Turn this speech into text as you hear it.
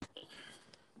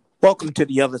Welcome to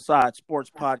the Other Side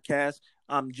Sports Podcast.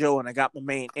 I'm Joe, and I got my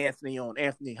man Anthony on.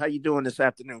 Anthony, how you doing this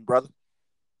afternoon, brother?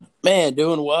 Man,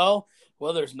 doing well.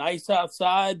 Weather's nice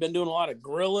outside. Been doing a lot of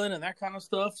grilling and that kind of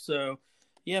stuff. So,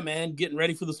 yeah, man, getting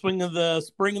ready for the spring and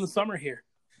the summer here.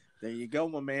 There you go,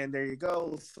 my man. There you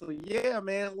go. So, yeah,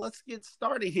 man, let's get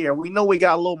started here. We know we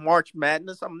got a little March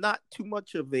Madness. I'm not too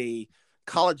much of a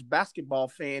college basketball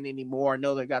fan anymore. I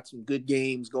know they got some good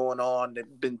games going on.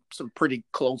 There've been some pretty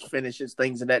close finishes,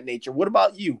 things of that nature. What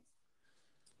about you?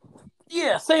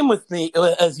 Yeah, same with me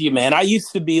as you, man. I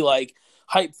used to be like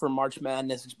hyped for March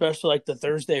Madness, especially like the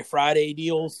Thursday, Friday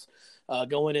deals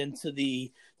going into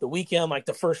the weekend, like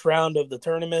the first round of the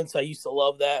tournaments. I used to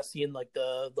love that, seeing like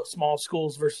the small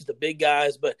schools versus the big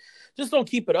guys, but just don't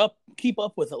keep up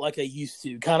with it like I used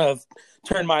to. Kind of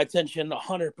turn my attention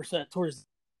 100% towards,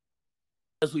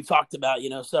 as we've talked about,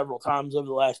 several times over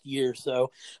the last year. So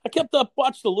I kept up,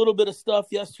 watched a little bit of stuff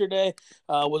yesterday.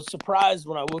 Was surprised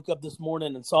when I woke up this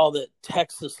morning and saw that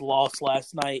Texas lost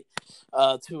last night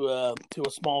to a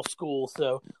small school.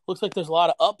 So looks like there's a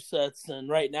lot of upsets. And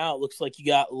right now it looks like you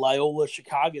got Loyola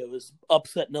Chicago is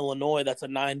upset in Illinois. That's a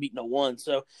 9 beating a 1.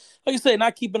 So like I say,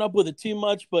 not keeping up with it too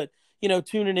much, but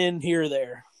tuning in here or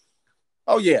there.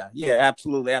 Oh yeah,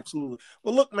 absolutely.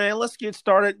 Well, look, man, let's get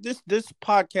started. This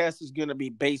podcast is going to be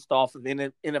based off of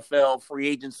NFL free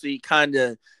agency, kind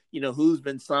of, who's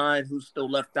been signed, who's still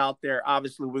left out there.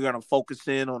 Obviously, we're going to focus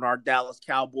in on our Dallas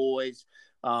Cowboys,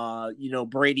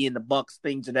 Brady and the Bucs,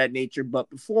 things of that nature. But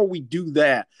before we do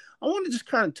that, I want to just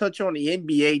kind of touch on the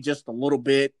NBA just a little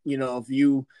bit.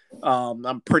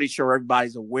 I'm pretty sure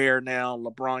everybody's aware now.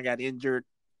 LeBron got injured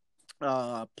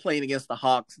playing against the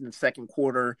Hawks in the second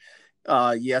quarter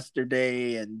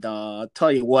yesterday, and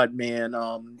tell you what, man,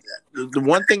 the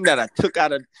one thing that I took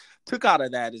out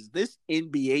of that is this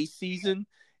NBA season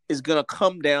is going to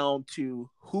come down to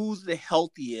who's the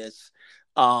healthiest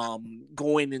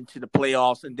going into the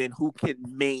playoffs, and then who can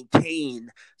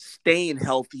maintain staying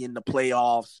healthy in the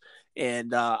playoffs.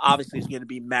 And obviously it's going to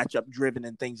be matchup driven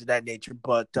and things of that nature,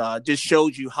 but just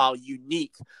shows you how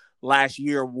unique last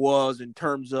year was in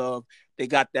terms of they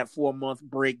got that 4-month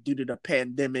break due to the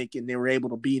pandemic, and they were able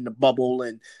to be in the bubble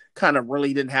and kind of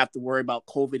really didn't have to worry about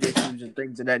COVID issues and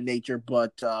things of that nature.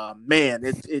 But man,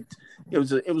 it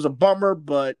was a bummer,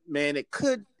 but man,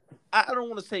 I don't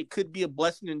want to say it could be a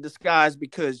blessing in disguise,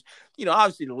 because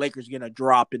obviously the Lakers are going to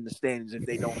drop in the standings if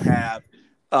they don't have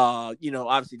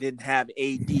obviously didn't have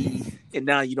AD, and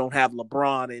now you don't have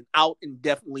LeBron, and out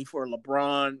indefinitely for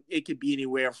LeBron, it could be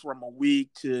anywhere from a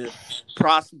week to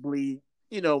possibly,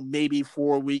 maybe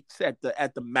 4 weeks at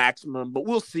the maximum, but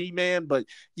we'll see, man. But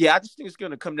yeah, I just think it's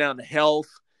going to come down to health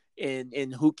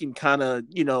and who can kind of,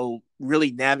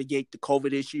 really navigate the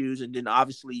COVID issues, and then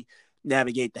obviously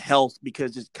navigate the health,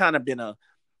 because it's kind of been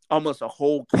almost a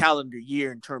whole calendar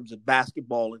year in terms of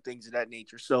basketball and things of that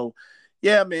nature. So,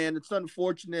 yeah, man, it's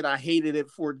unfortunate. I hated it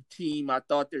for the team. I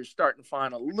thought they're starting to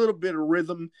find a little bit of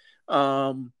rhythm,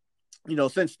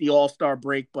 since the All-Star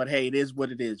break. But, hey, it is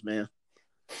what it is, man.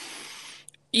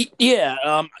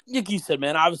 Yeah, like you said,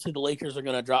 man, obviously the Lakers are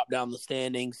going to drop down the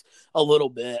standings a little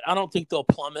bit. I don't think they'll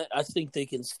plummet. I think they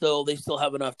still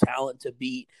have enough talent to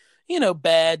beat,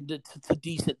 bad to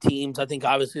decent teams. I think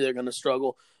obviously they're going to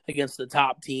struggle against the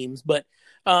top teams, but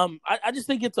I just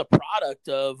think it's a product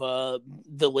of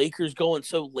the Lakers going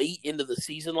so late into the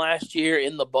season last year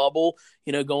in the bubble,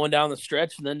 going down the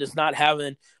stretch, and then just not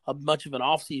having much of an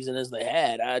offseason as they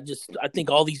had. I think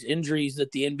all these injuries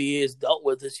that the NBA has dealt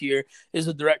with this year is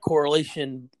a direct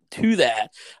correlation to that.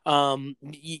 AD and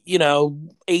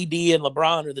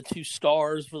LeBron are the two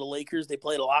stars for the Lakers. They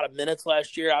played a lot of minutes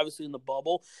last year, obviously in the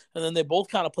bubble, and then they both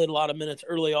kind of played a lot of minutes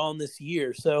early on this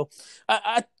year. So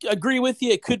I agree with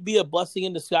you. It could be a blessing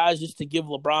in disguise just to give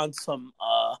LeBron some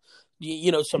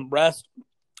rest.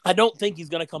 I don't think he's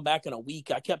going to come back in a week.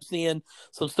 I kept seeing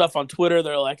some stuff on Twitter.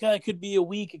 They're like, it could be a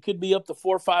week. It could be up to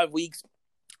 4 or 5 weeks.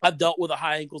 I've dealt with a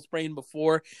high ankle sprain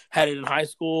before, had it in high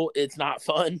school. It's not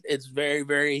fun. It's very,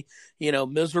 very,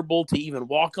 miserable to even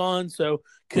walk on. So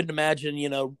couldn't imagine,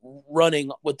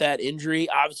 running with that injury.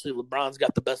 Obviously, LeBron's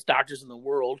got the best doctors in the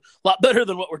world, a lot better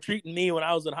than what were treating me when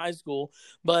I was in high school.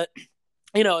 But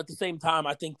at the same time,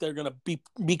 I think they're going to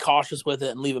be cautious with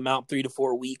it and leave him out 3 to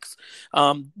 4 weeks.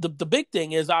 The big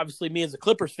thing is, obviously, me as a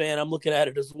Clippers fan, I'm looking at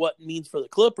it as what it means for the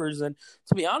Clippers. And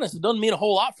to be honest, it doesn't mean a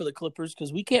whole lot for the Clippers,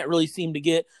 because we can't really seem to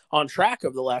get on track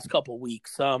over the last couple of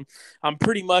weeks. I'm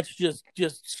pretty much just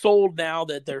sold now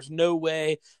that there's no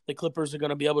way the Clippers are going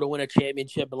to be able to win a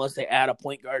championship unless they add a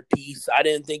point guard piece. I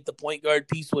didn't think the point guard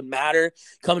piece would matter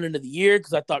coming into the year,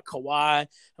 because I thought Kawhi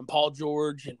and Paul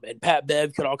George and Pat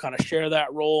Bev could all kind of share that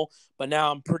that role. But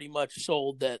now I'm pretty much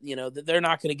sold that, that they're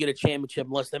not going to get a championship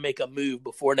unless they make a move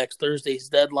before next Thursday's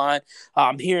deadline.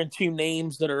 I'm hearing two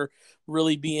names that are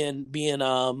really being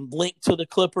linked to the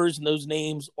Clippers, and those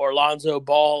names are Lonzo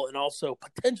Ball and also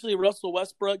potentially Russell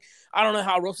Westbrook. I don't know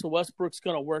how Russell Westbrook's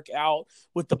going to work out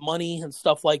with the money and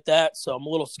stuff like that, so I'm a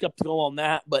little skeptical on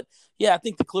that. But yeah, I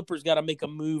think the Clippers got to make a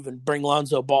move and bring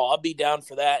Lonzo Ball. I'll be down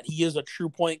for that. He is a true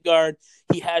point guard.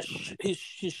 He has his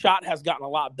shot has gotten a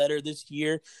lot better this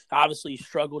year. Obviously, he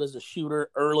struggled as a shooter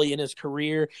early in his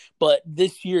career, but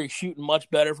this year he's shooting much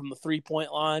better from the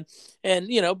 3-point line. And,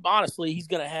 honestly, he's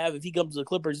going to have, if he comes to the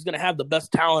Clippers, he's going to have the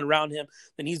best talent around him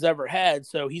than he's ever had.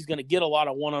 So he's going to get a lot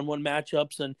of one-on-one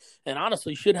matchups and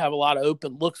honestly should have a lot of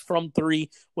open looks from three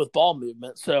with ball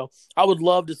movement. So I would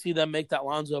love to see them make that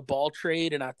Lonzo Ball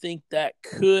trade, and I think that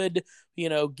could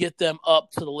get them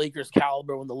up to the Lakers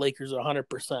caliber when the Lakers are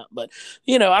 100%. But,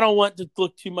 I don't want to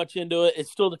look too much into it. It's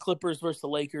still the Clippers versus the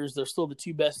Lakers. They're still the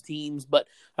two best teams, but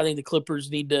I think the Lakers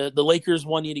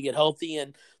need to get healthy,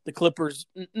 and the Clippers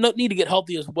need to get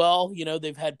healthy as well.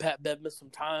 They've had Pat Bev miss some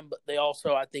time, but they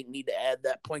also, I think, need to add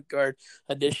that point guard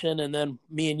addition. And then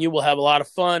me and you will have a lot of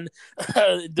fun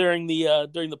during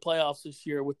the playoffs this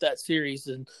year with that series,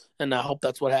 and I hope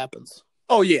that's what happens.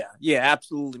 Oh yeah,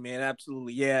 absolutely, man,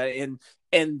 absolutely, yeah.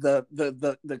 And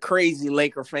the crazy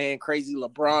Laker fan, crazy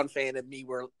LeBron fan in me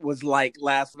was like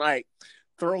last night,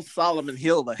 throw Solomon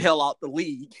Hill the hell out the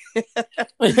league.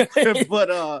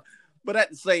 But at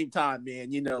the same time,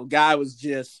 man, guy was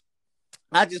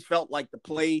I just felt like the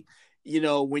play.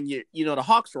 When the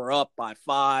Hawks were up by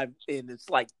 5 and it's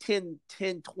like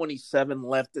 10-27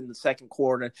 left in the second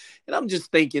quarter. And I'm just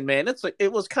thinking, man,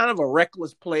 it was kind of a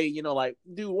reckless play, like,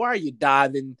 dude, why are you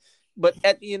diving? But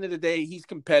at the end of the day, he's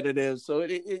competitive. So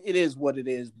it is what it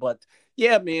is. But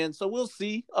yeah, man. So we'll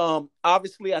see.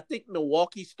 Obviously I think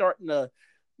Milwaukee's starting to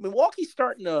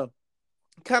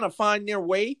kind of find their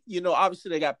way. Obviously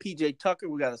they got PJ Tucker.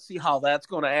 We got to see how that's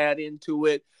going to add into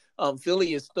it.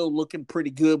 Philly is still looking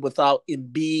pretty good without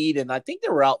Embiid, and I think they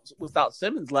were out without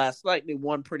Simmons last night. They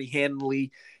won pretty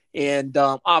handily, and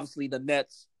obviously the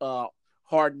Nets,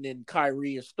 Harden and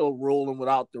Kyrie are still rolling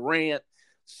without Durant.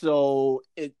 So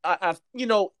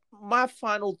my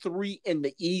final three in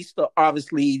the East are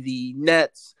obviously the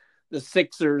Nets, the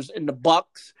Sixers, and the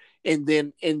Bucks, and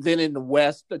then in the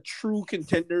West, the true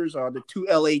contenders are the two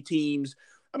LA teams.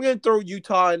 I'm going to throw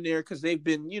Utah in there because they've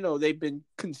been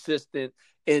consistent.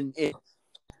 And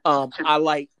I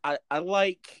like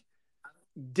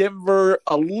Denver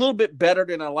a little bit better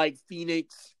than I like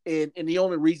Phoenix, and the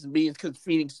only reason being is because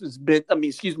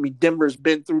Denver's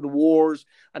been through the wars.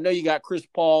 I know you got Chris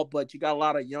Paul, but you got a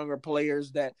lot of younger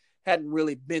players that hadn't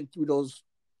really been through those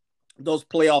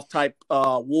playoff type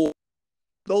wars.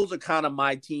 Those are kind of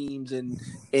my teams, and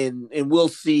we'll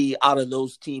see out of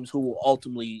those teams who will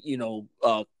ultimately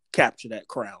capture that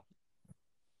crown.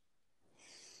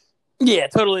 Yeah,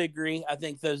 totally agree. I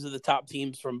think those are the top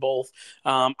teams from both.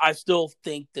 I still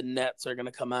think the Nets are going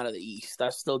to come out of the East.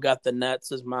 I still got the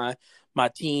Nets as my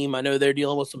team. I know they're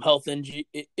dealing with some health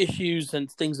issues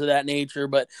and things of that nature,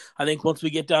 but I think once we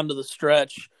get down to the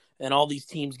stretch and all these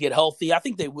teams get healthy, I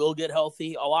think they will get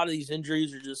healthy. A lot of these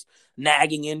injuries are just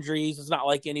nagging injuries. It's not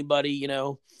like anybody,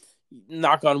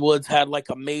 knock on wood's had like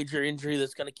a major injury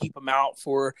that's going to keep them out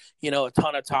for a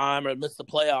ton of time or miss the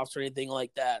playoffs or anything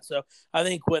like that. So I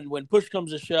think when push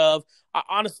comes to shove,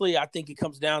 I think it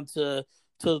comes down to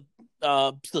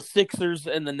the Sixers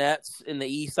and the Nets in the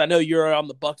East. I know you're on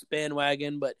the Bucks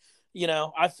bandwagon, but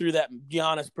I threw that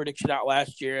Giannis prediction out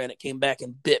last year and it came back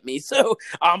and bit me. So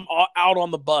I'm out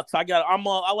on the Bucks. I got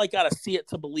to see it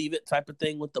to believe it type of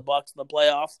thing with the Bucks in the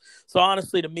playoffs. So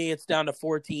honestly, to me, it's down to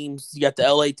 4 teams. You got the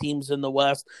LA teams in the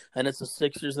West, and it's the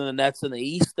Sixers and the Nets in the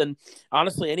East. And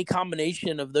honestly, any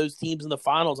combination of those teams in the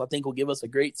finals, I think, will give us a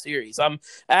great series. I'm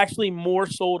actually more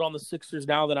sold on the Sixers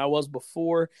now than I was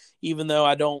before, even though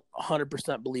I don't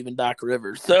 100% believe in Doc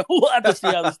Rivers. So we'll have to see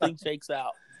how this thing shakes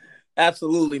out.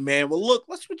 Absolutely, man. Well, look,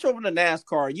 let's switch over to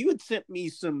NASCAR. You had sent me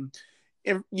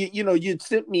you'd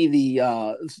sent me the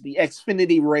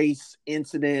Xfinity race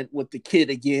incident with the kid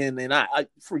again, and I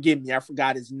forgive me, I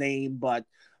forgot his name, but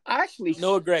I actually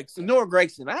Noah Gregson.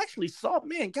 I actually saw,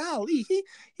 man, golly,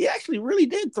 he actually really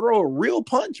did throw a real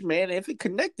punch, man. If it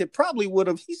connected, probably would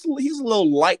have. He's a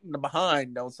little light in the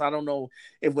behind though, so I don't know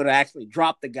if it would have actually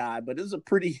dropped the guy. But it was a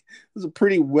pretty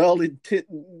well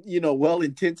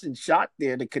intentioned shot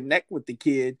there to connect with the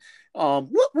kid.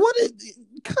 What is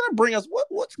kind of bring us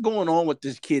what's going on with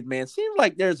this kid, man? Seems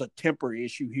like there's a temper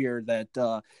issue here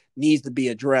that needs to be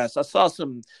addressed. I saw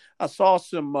some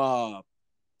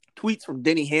tweets from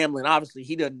Denny Hamlin. Obviously,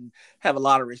 he doesn't have a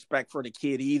lot of respect for the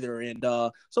kid either. And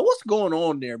so what's going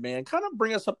on there, man? Kind of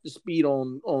bring us up to speed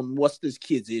on what's this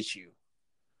kid's issue.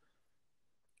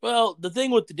 Well, the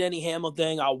thing with the Denny Hamlin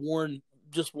thing, I'll warn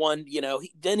just one,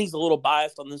 Denny's a little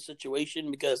biased on this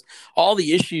situation because all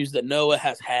the issues that Noah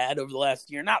has had over the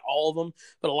last year, not all of them,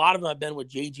 but a lot of them have been with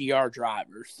JGR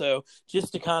drivers. So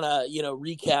just to kind of,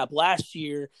 recap, last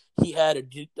year he had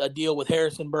a deal with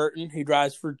Harrison Burton, who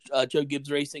drives for Joe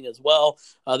Gibbs Racing as well.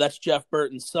 That's Jeff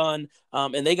Burton's son.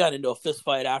 And they got into a fist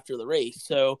fight after the race.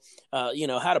 So,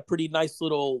 had a pretty nice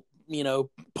little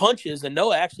punches, and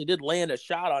Noah actually did land a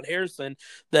shot on Harrison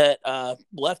that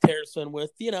left Harrison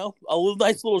with,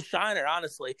 nice little shiner,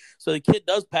 honestly. So the kid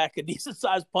does pack a decent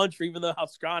sized puncher, even though how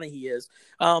scrawny he is.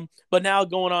 But now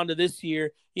going on to this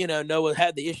year, Noah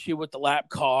had the issue with the lap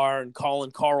car and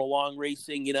calling Carl Long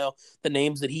Racing, the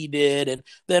names that he did. And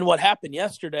then what happened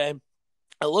yesterday,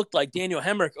 it looked like Daniel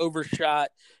Hemrick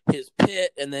overshot his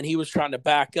pit, and then he was trying to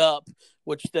back up,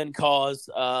 which then caused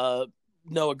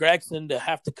Noah Gregson to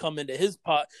have to come into his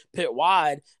pit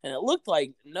wide, and it looked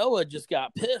like Noah just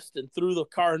got pissed and threw the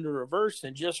car into reverse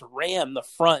and just rammed the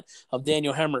front of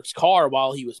Daniel Hemrick's car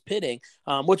while he was pitting,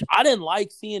 which I didn't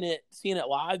like seeing it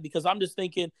live, because I'm just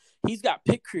thinking he's got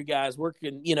pit crew guys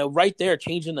working, right there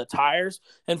changing the tires,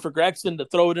 and for Gregson to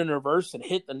throw it in reverse and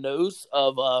hit the nose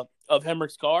of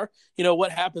Hemrick's car,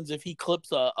 what happens if he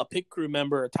clips a pit crew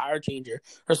member, a tire changer,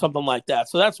 or something like that?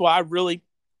 So that's why I really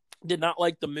did not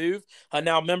like the move.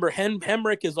 Now, remember,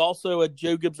 Hemrick is also a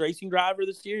Joe Gibbs Racing driver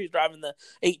this year. He's driving the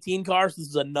 18 cars. This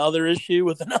is another issue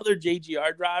with another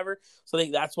JGR driver. So I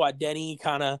think that's why Denny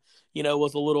kind of,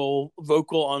 was a little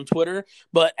vocal on Twitter.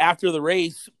 But after the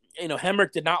race,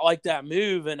 Hemrick did not like that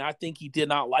move, and I think he did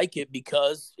not like it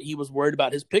because he was worried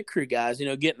about his pit crew guys,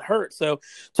 getting hurt. So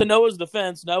to Noah's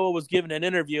defense, Noah was given an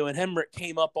interview, and Hemrick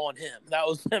came up on him. That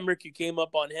was Hemrick who came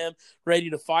up on him, ready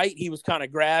to fight. He was kind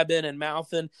of grabbing and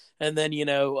mouthing, and then,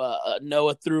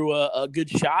 Noah threw a good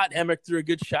shot. Hemrick threw a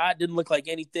good shot. Didn't look like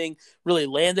anything really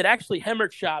landed. Actually,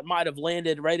 Hemrick's shot might have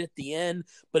landed right at the end,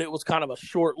 but it was kind of a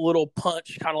short little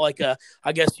punch, kind of like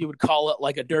I guess you would call it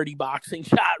like a dirty boxing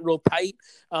shot, real tight.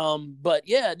 But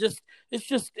yeah,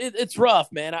 it's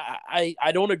rough, man.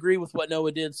 I don't agree with what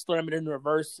Noah did, slamming it in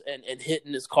reverse and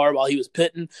hitting his car while he was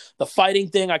pitting. The fighting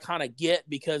thing I kind of get,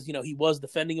 because, he was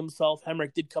defending himself.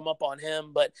 Hemrick did come up on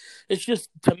him, but it's just,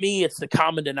 to me, it's the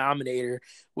common denominator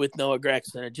with Noah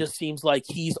Gregson. It just seems like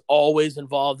he's always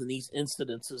involved in these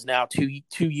incidences now,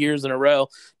 two years in a row,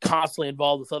 constantly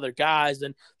involved with other guys.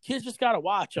 And kids just got to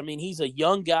watch. I mean, he's a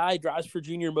young guy, drives for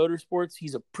Junior Motorsports.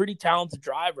 He's a pretty talented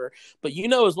driver, but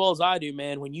as well as I do,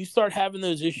 man, when you start having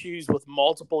those issues with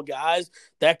multiple guys,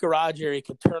 that garage area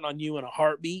can turn on you in a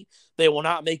heartbeat. They will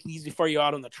not make it easy for you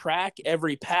out on the track.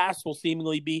 Every pass will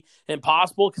seemingly be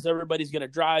impossible because everybody's going to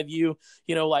drive you,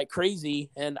 like crazy.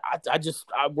 And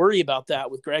I worry about that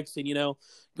with Gregson,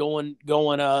 going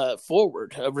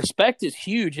forward. Respect is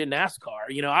huge in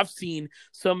NASCAR. I've seen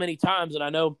so many times, and I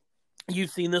know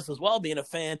you've seen this as well, being a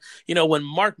fan, when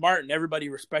Mark Martin, everybody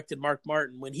respected Mark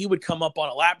Martin. When he would come up on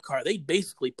a lap car, they'd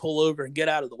basically pull over and get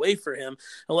out of the way for him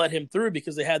and let him through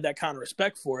because they had that kind of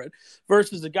respect for it.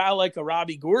 Versus a guy like a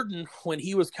Robbie Gordon, when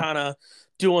he was kind of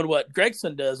doing what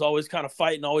Gregson does, always kind of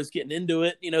fighting, always getting into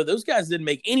it. Those guys didn't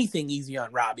make anything easy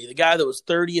on Robbie. The guy that was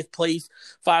 30th place,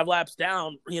 5 laps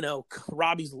down,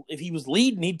 Robbie's, if he was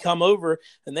leading, he'd come over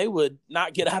and they would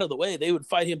not get out of the way. They would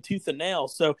fight him tooth and nail.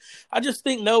 So I just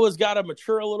think Noah's got to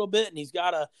mature a little bit, and he's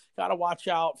got to watch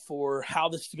out for how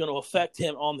this is going to affect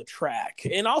him on the track,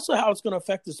 and also how it's going to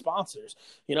affect the sponsors.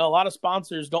 A lot of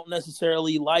sponsors don't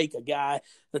necessarily like a guy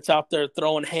that's out there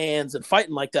throwing hands and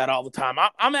fighting like that all the time.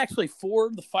 I'm actually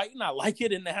for the fighting. I like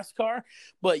it in NASCAR,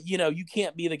 but you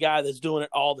can't be the guy that's doing it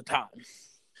all the time.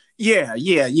 Yeah.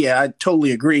 I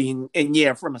totally agree. And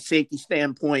yeah, from a safety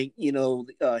standpoint,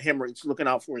 Hemrick's looking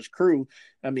out for his crew.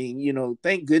 I mean,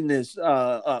 thank goodness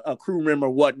a crew member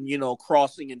wasn't,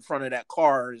 crossing in front of that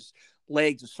car's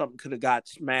legs or something could have got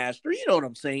smashed, or what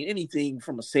I'm saying, anything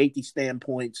from a safety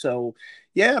standpoint. So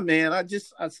yeah, man, I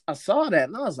saw that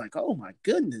and I was like, oh my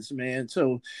goodness, man.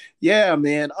 So yeah,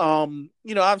 man,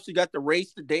 obviously got the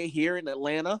race today here in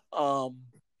Atlanta.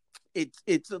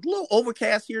 It's a little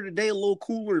overcast here today, a little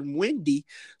cooler and windy.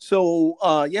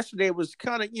 So yesterday was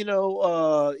kind of,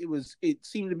 it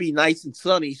seemed to be nice and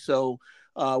sunny. So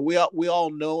we all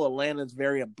know Atlanta's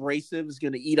very abrasive. It's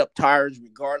going to eat up tires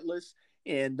regardless.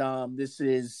 And this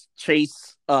is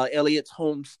Chase Elliott's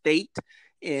home state.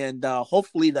 And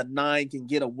hopefully the 9 can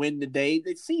get a win today.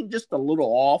 They seem just a little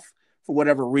off for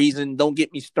whatever reason. Don't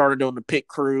get me started on the pit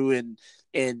crew and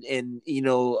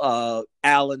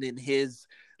Allen and his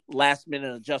last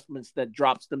minute adjustments that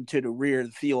drops them to the rear of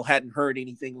the field. Hadn't heard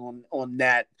anything on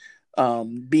that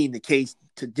being the case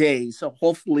today. So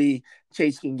hopefully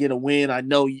Chase can get a win. I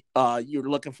know you're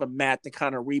looking for Matt to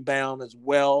kind of rebound as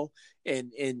well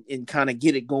and kind of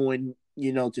get it going,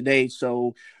 today.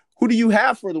 So who do you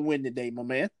have for the win today, my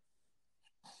man?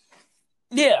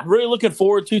 Yeah, really looking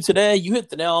forward to today. You hit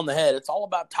the nail on the head. It's all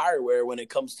about tire wear when it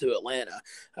comes to Atlanta.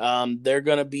 They're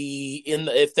going to be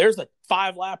if there's a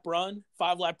 5-lap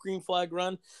green flag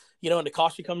run, and the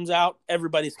caution comes out,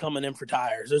 everybody's coming in for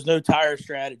tires. There's no tire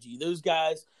strategy. Those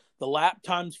guys, the lap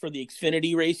times for the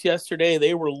Xfinity race yesterday,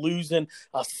 they were losing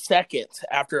a second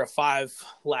after a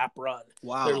 5-lap run.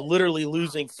 Wow. They're literally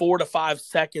losing 4 to 5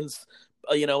 seconds.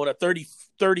 In a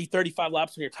 35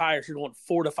 laps on your tires, you're going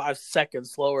 4 to 5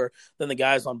 seconds slower than the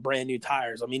guys on brand new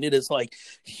tires. I mean, it is like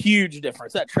huge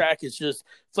difference. That track is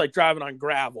it's like driving on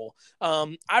gravel.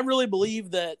 I really believe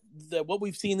that what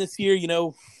we've seen this year,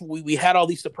 we had all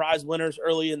these surprise winners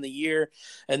early in the year,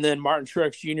 and then Martin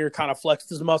Truex Jr. kind of flexed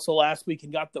his muscle last week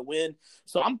and got the win.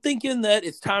 So I'm thinking that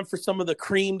it's time for some of the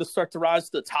cream to start to rise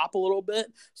to the top a little bit.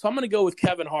 So I'm going to go with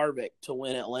Kevin Harvick to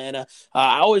win Atlanta.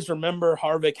 I always remember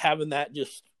Harvick having that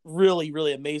just really,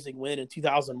 really amazing win in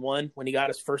 2001 when he got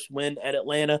his first win at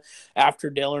Atlanta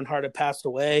after Dale Earnhardt had passed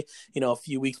away, a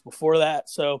few weeks before that.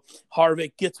 So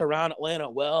Harvick gets around Atlanta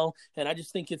well, and I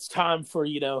just think it's time for,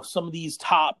 some of these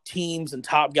top teams and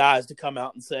top guys to come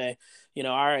out and say, all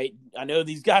right, I know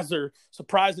these guys are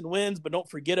surprising wins, but don't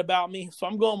forget about me. So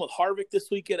I'm going with Harvick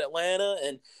this week at Atlanta.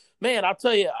 And, man, I'll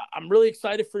tell you, I'm really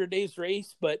excited for today's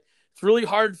race, but it's really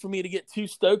hard for me to get too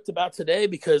stoked about today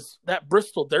because that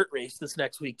Bristol dirt race this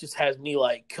next week just has me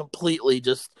like completely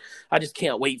I just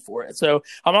can't wait for it. So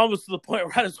I'm almost to the point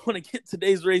where I just want to get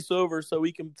today's race over so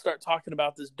we can start talking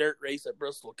about this dirt race at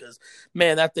Bristol because,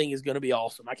 man, that thing is going to be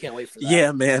awesome. I can't wait for that.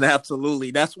 Yeah, man,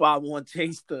 absolutely. That's why I want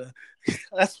Chase to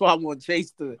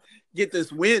get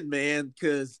this win, man,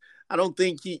 because I don't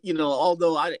think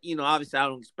although obviously I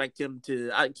don't expect him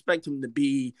I expect him to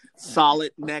be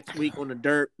solid next week on the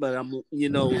dirt, but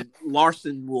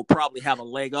Larson will probably have a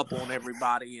leg up on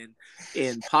everybody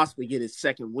and possibly get his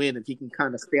second win if he can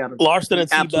kind of stay out of Larson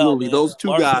and absolutely. Bell, those two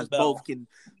Larson guys both can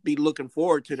be looking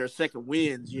forward to their second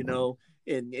wins,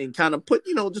 and kind of put,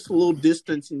 just a little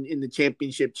distance in the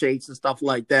championship chase and stuff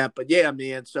like that. But yeah,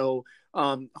 man. So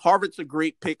Harvick's a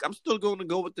great pick. I'm still going to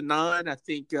go with the 9. I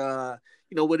think,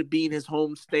 with it being his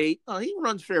home state, he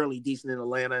runs fairly decent in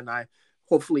Atlanta, and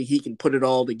hopefully he can put it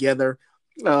all together.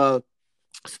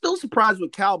 Still surprised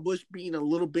with Kyle Busch being a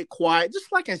little bit quiet.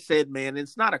 Just like I said, man,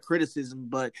 it's not a criticism,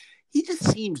 but he just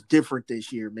seems different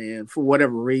this year, man, for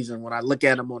whatever reason. When I look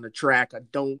at him on the track,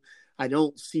 I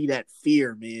don't see that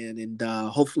fear, man, and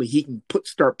hopefully he can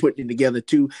start putting it together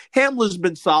too. Hamlin's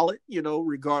been solid,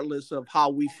 regardless of how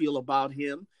we feel about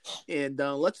him. And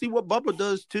let's see what Bubba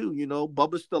does too.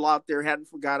 Bubba's still out there, hadn't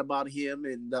forgot about him,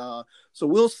 and so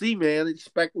we'll see, man.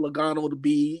 Expect Logano to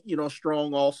be,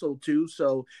 strong also too.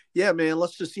 So yeah, man,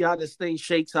 let's just see how this thing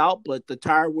shakes out. But the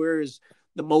tire wear is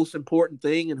the most important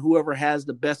thing, and whoever has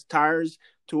the best tires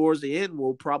towards the end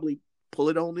will probably pull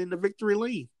it on into victory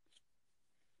lane.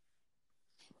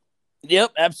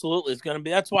 Yep, absolutely. It's going to be.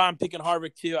 That's why I'm picking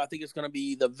Harvick too. I think it's going to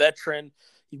be the veteran.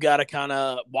 You've got to kind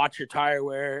of watch your tire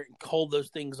wear, hold those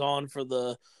things on for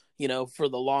the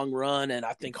long run. And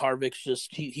I think Harvick's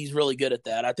he's really good at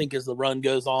that. I think as the run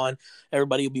goes on,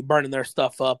 everybody will be burning their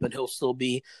stuff up, and he'll still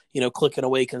be clicking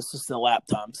away consistent lap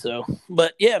time. So,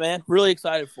 but yeah, man, really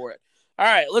excited for it. All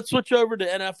right, let's switch over to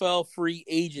NFL free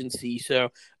agency.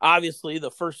 So obviously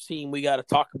the first team we got to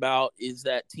talk about is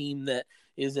that team that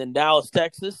is in Dallas,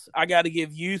 Texas. I got to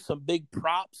give you some big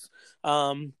props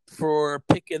for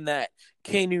picking that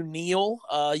Keanu Neal.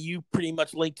 You pretty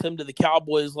much linked him to the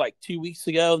Cowboys like 2 weeks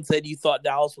ago and said you thought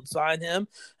Dallas would sign him.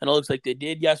 And it looks like they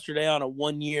did yesterday on a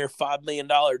 1-year, $5 million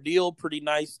deal. Pretty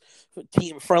nice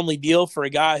team-friendly deal for a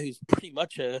guy who's pretty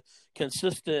much a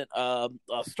consistent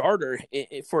starter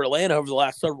for Atlanta over the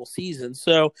last several seasons.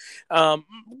 So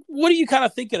what are you kind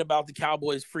of thinking about the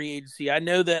Cowboys free agency? I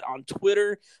know that on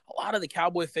Twitter, a lot of the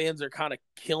Cowboy fans are kind of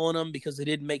killing them because they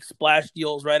didn't make splash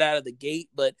deals right out of the gate,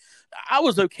 but I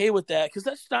was okay with that because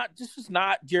this is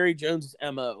not Jerry Jones'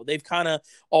 MO. They've kind of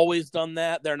always done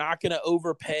that. They're not going to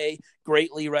overpay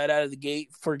greatly right out of the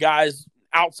gate for guys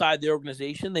outside the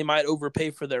organization. They might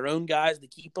overpay for their own guys to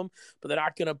keep them, but they're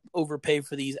not going to overpay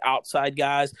for these outside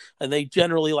guys. And they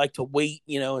generally like to wait,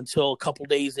 until a couple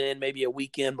days in, maybe a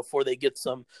weekend before they get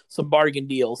some bargain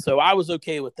deals. So I was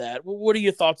okay with that. What are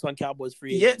your thoughts on Cowboys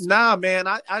free agency? Yeah, nah, man.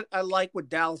 I like what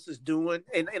Dallas is doing,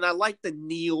 and I like the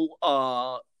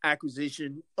Neal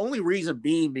acquisition. Only reason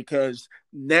being because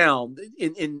now,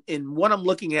 in what I'm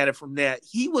looking at it from that,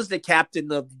 he was the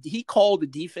captain he called the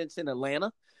defense in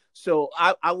Atlanta. So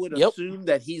I would assume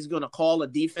that he's going to call a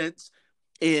defense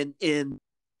in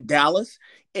Dallas,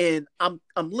 and I'm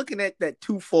looking at that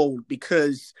twofold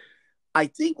because I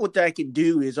think what that can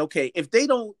do is, okay, if they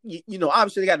don't,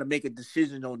 obviously they got to make a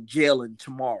decision on Jalen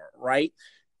tomorrow, right?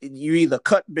 You either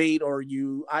cut bait or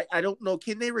I don't know.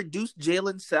 Can they reduce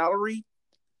Jalen's salary?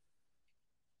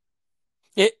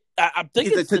 I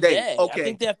think it's today. Okay. I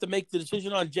think they have to make the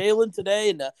decision on Jalen today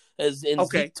and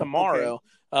Zeke tomorrow.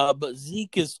 Okay. But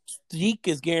Zeke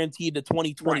is guaranteed to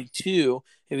 2022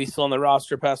 if he's still on the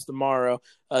roster past tomorrow.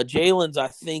 Jalen's, I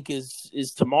think,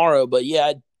 is tomorrow. But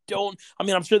yeah,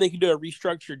 I'm sure they can do a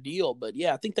restructured deal, but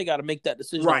yeah, I think they got to make that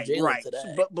decision on Jalen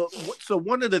today. So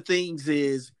one of the things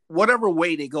is whatever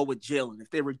way they go with Jalen, if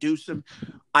they reduce him,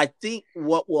 I think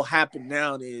what will happen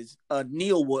now is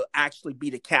Neal will actually be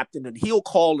the captain and he'll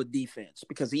call the defense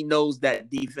because he knows that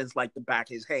defense like the back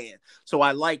of his hand. So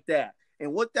I like that.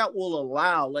 And what that will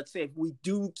allow, let's say if we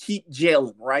do keep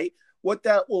Jalen, right? What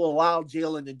that will allow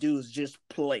Jalen to do is just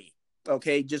play.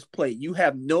 Okay, just play. You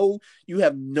have no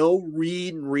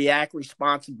read and react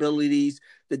responsibilities.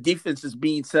 The defense is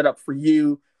being set up for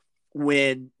you.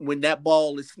 When that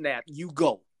ball is snapped, you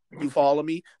go. You follow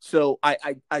me? So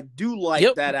I do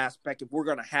like that aspect if we're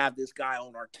gonna have this guy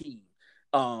on our team.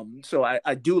 So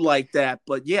I do like that.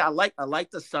 But yeah, I like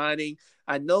the signing.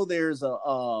 I know there's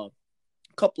a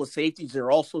couple of safeties they're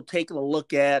also taking a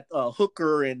look at,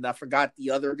 Hooker, and I forgot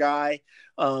the other guy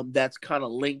that's kind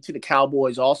of linked to the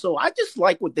Cowboys also. I just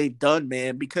like what they've done,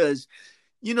 man, because,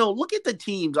 look at the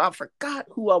teams. I forgot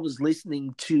who I was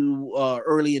listening to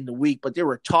early in the week, but they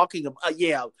were talking about,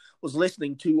 I was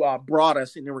listening to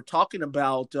Broadus, and they were talking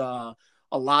about a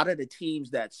lot of the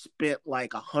teams that spent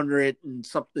like $100 and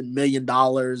something million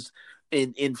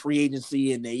in free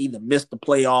agency, and they either missed the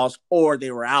playoffs or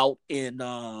they were out in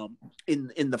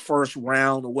the first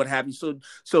round or what have you.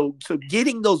 So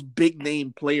getting those big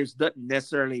name players doesn't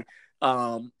necessarily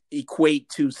equate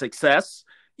to success.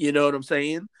 You know what I'm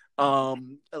saying?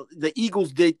 The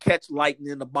Eagles did catch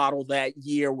lightning in the bottle that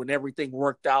year when everything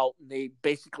worked out, and they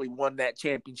basically won that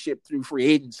championship through free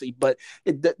agency. But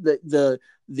the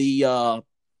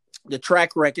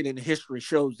track record and the history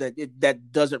shows that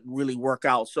that doesn't really work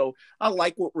out. So I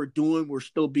like what we're doing. We're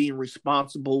still being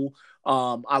responsible.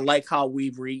 I like how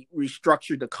we've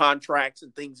restructured the contracts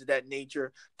and things of that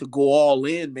nature to go all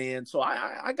in, man. So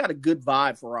I got a good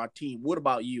vibe for our team. What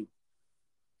about you?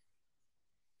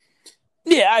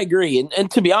 Yeah, I agree.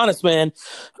 And to be honest, man,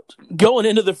 going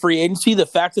into the free agency, the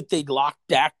fact that they locked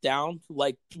Dak down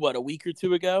like a week or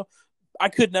two ago, I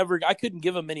couldn't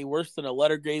give them any worse than a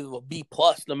letter grade of a B+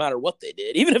 no matter what they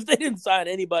did. Even if they didn't sign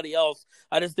anybody else,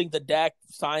 I just think the Dak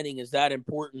signing is that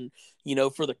important,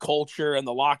 for the culture and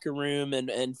the locker room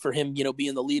and for him,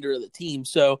 being the leader of the team.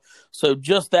 So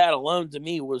just that alone to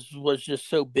me was just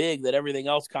so big that everything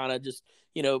else kind of just,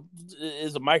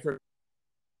 is a micro.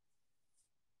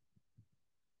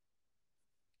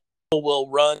 Will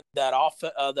run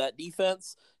that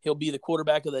defense. He'll be the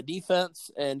quarterback of the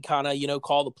defense and kind of,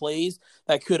 call the plays.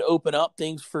 That could open up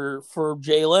things for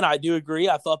Jalen. I do agree.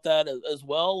 I thought that as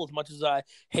well. As much as I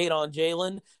hate on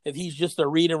Jalen, if he's just a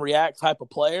read and react type of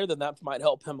player, then that might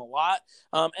help him a lot.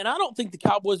 And I don't think the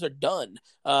Cowboys are done.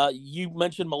 You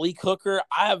mentioned Malik Hooker.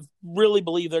 I really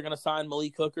believe they're going to sign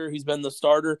Malik Hooker. He's been the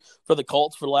starter for the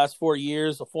Colts for the last 4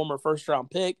 years, a former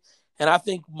first-round pick. And I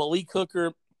think Malik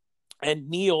Hooker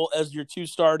and Neal as your two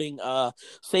starting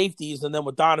safeties, and then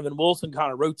with Donovan Wilson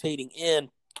kind of rotating in,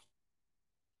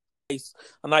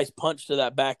 a nice punch to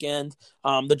that back end.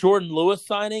 The Jordan Lewis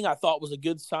signing I thought was a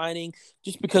good signing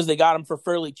just because they got him for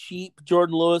fairly cheap.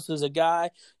 Jordan Lewis is a guy,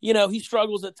 he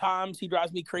struggles at times. He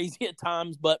drives me crazy at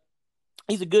times, but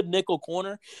he's a good nickel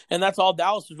corner, and that's all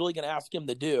Dallas is really going to ask him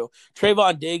to do.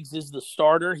 Trayvon Diggs is the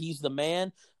starter. He's the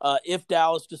man. If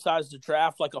Dallas decides to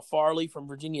draft like a Farley from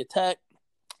Virginia Tech,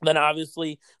 then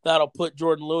obviously that'll put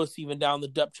Jordan Lewis even down the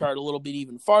depth chart a little bit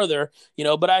even farther,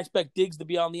 but I expect Diggs to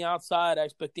be on the outside. I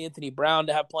expect Anthony Brown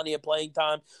to have plenty of playing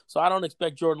time. So I don't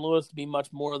expect Jordan Lewis to be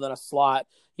much more than a slot,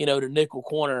 to nickel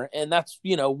corner. And that's,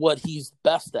 what he's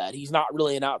best at. He's not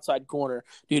really an outside corner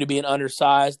due to being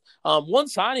undersized. One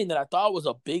signing that I thought was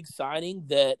a big signing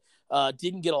that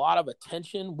didn't get a lot of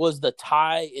attention was the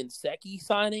Ty Nsekhe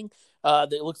signing.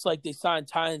 It looks like they signed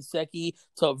Ty Nsekhe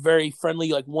to a very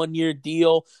friendly, like 1-year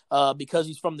deal because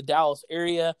he's from the Dallas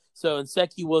area. So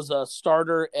Nsekhe was a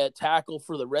starter at tackle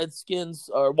for the Redskins,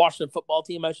 or Washington football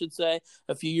team, I should say,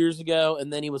 a few years ago.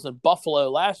 And then he was in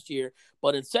Buffalo last year.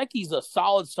 But Nseke's a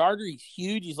solid starter. He's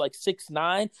huge. He's like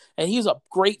 6'9", and he's a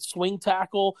great swing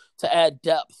tackle to add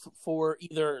depth for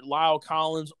either Lyle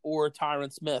Collins or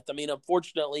Tyron Smith. I mean,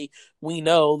 unfortunately, we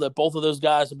know that both of those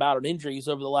guys have battled injuries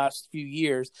over the last few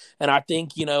years. And I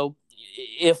think,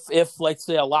 if let's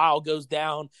say a Lyle goes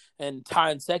down and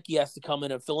Ty Nsekhe has to come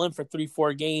in and fill in for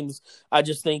 3-4 games, I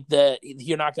just think that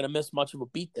you're not going to miss much of a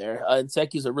beat there.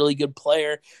 Nseke's a really good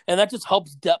player, and that just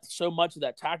helps depth so much of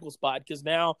that tackle spot, because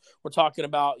now we're talking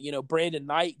about, Brandon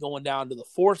Knight going down to the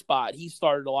 4 spot. He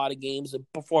started a lot of games and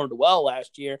performed well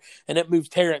last year, and it moves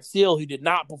Terrence Steele, who did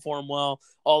not perform well,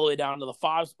 all the way down to the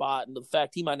 5 spot, and the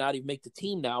fact he might not even make the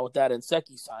team now with that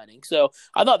Nsekhe signing. So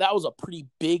I thought that was a pretty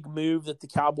big move that the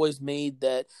Cowboys made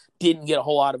that didn't get a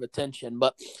whole lot of attention.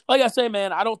 But like I say,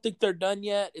 man, I don't think they're done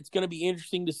yet. It's going to be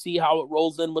interesting to see how it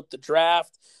rolls in with the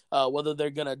draft, whether they're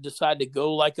going to decide to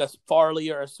go like a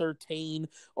Farley or a Surtain,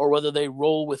 or whether they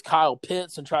roll with Kyle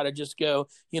Pitts and try to just go,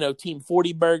 Team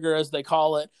 40 burger, as they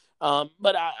call it.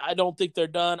 But I don't think they're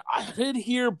done. I did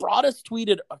hear Broadus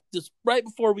tweeted just right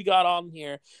before we got on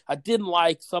here. I didn't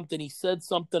like something. He said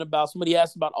something about, somebody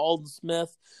asked about Alden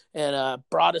Smith, and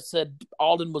Broadus said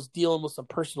Alden was dealing with some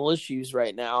personal issues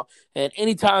right now. And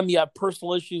anytime you have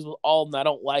personal issues with Alden, I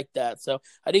don't like that. So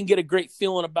I didn't get a great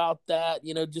feeling about that,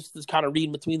 just this kind of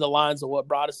reading between the lines of what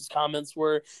Broadus's comments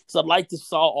were. So I'd like to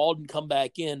saw Alden come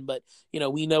back in, but,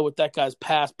 we know what that guy's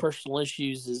past personal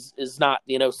issues is not,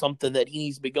 something that he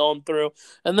needs to be going through.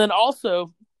 And then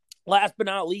also, last but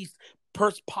not least,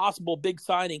 possible big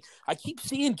signing, I keep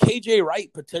seeing KJ Wright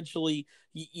potentially,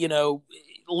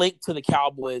 linked to the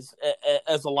Cowboys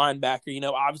as a linebacker.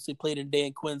 Obviously played in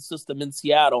Dan Quinn's system in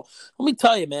Seattle. Let me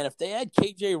tell you, man, if they add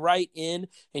KJ Wright in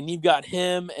and you've got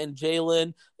him and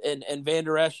Jalen and Van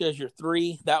Der Esch as your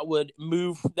 3, that would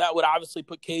obviously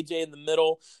put KJ in the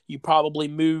middle. You probably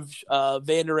move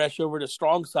Van Der Esch over to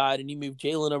strong side, and you move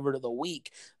Jalen over to the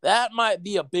weak. That might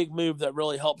be a big move that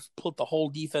really helps put the whole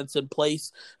defense in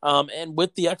place. And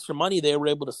with the extra money they were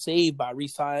able to save by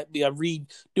redoing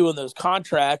those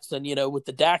contracts, and with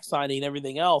the Dak signing and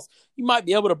everything else, you might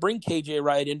be able to bring KJ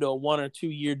Wright into a 1 or 2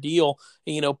 year deal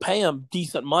and, pay him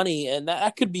decent money, and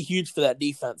that could be huge for that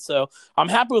defense. So I'm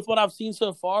happy with what I've seen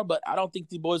so far, but I don't think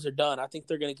the boys are done. I think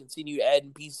they're going to continue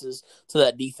adding pieces to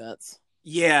that defense.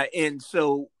 Yeah, and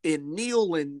so in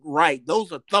Neal and Wright,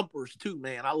 those are thumpers too,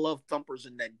 man. I love thumpers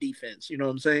in that defense. You know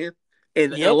what I'm saying?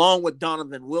 And along with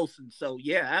Donovan Wilson. So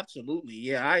yeah, absolutely.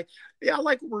 Yeah, I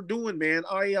like what we're doing, man.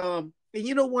 And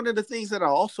one of the things that I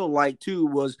also like too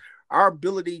was our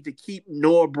ability to keep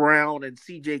Noah Brown and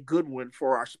CJ Goodwin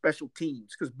for our special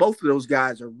teams, because both of those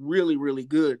guys are really, really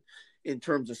good in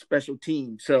terms of special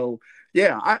teams. So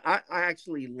yeah, I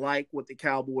actually like what the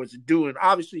Cowboys are doing.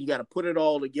 Obviously, you got to put it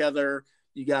all together.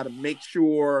 You got to make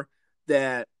sure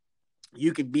that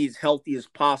you can be as healthy as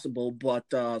possible, but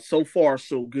so far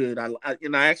so good. I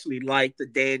actually like the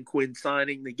Dan Quinn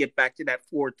signing to get back to that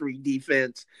 4-3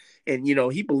 defense, and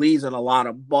he believes in a lot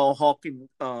of ball hawking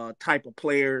type of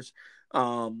players.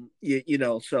 So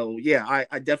yeah,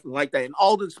 I definitely like that. And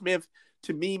Alden Smith,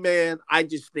 to me, man, I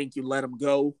just think you let him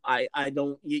go. I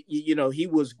don't, he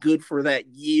was good for that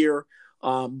year.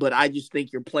 But I just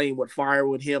think you're playing with fire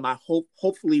with him.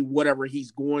 Hopefully whatever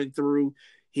he's going through,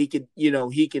 he can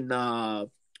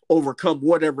overcome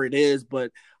whatever it is.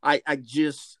 But I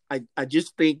just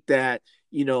think that,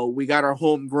 we got our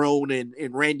homegrown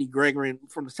and Randy Gregory, and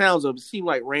from the sounds of it, seemed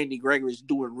like Randy Gregory is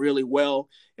doing really well.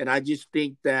 And I just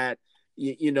think that,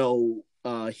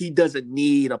 he doesn't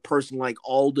need a person like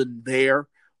Alden there.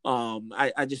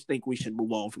 I just think we should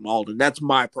move on from Alden. That's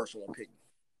my personal opinion.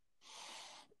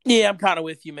 Yeah, I'm kind of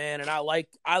with you, man. And I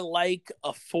like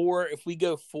a 4. If we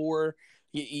go 4,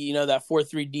 that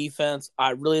 4-3 defense,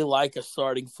 I really like a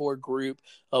starting 4 group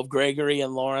of Gregory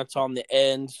and Lawrence on the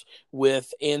ends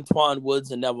with Antoine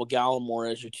Woods and Neville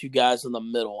Gallimore as your 2 guys in the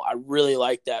middle. I really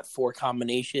like that 4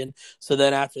 combination. So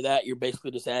then after that, you're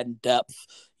basically just adding depth,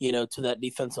 to that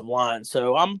defensive line.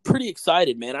 So I'm pretty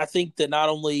excited, man. I think that not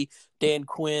only Dan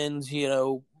Quinn's,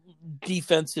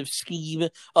 defensive scheme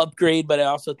upgrade, but I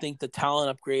also think the talent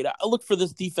upgrade. I look for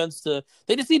this defense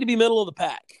they just need to be middle of the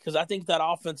pack, because I think that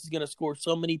offense is going to score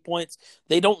so many points.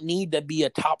 They don't need to be a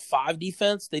top 5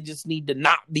 defense. They just need to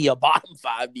not be a bottom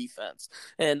 5 defense.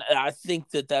 And I think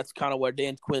that that's kind of where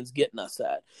Dan Quinn's getting us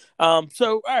at.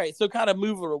 So, all right, so kind of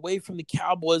moving away from the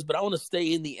Cowboys, but I want to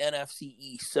stay in the NFC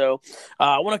East. So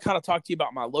I want to kind of talk to you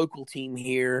about my local team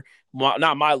here.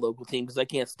 Not my local team, because I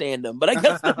can't stand them, but I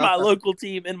guess my local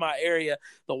team in my area,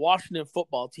 the Washington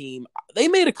football team. They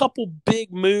made a couple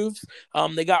big moves.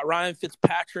 They got Ryan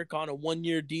Fitzpatrick on a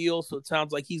 1-year deal, so it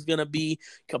sounds like he's going to be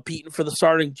competing for the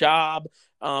starting job.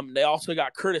 They also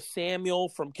got Curtis Samuel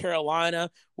from Carolina,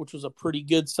 which was a pretty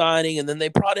good signing. And then they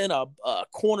brought in a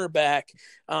cornerback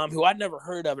who I'd never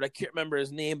heard of. I can't remember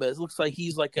his name, but it looks like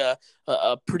he's like a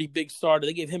pretty big starter.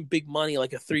 They gave him big money,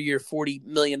 like a 3-year, $40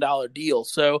 million deal.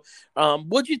 So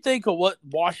what'd you think of what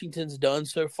Washington's done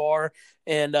so far?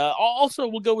 And also,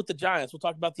 we'll go with the Giants. We'll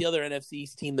talk about the other NFC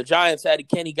East team. The Giants added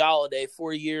Kenny Golladay,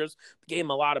 4 years, gave him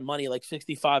a lot of money, like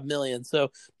 $65 million.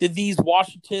 So did these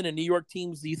Washington and New York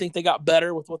teams, do you think they got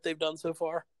better with what they've done so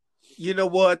far? You know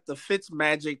what? The Fitz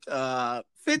magic,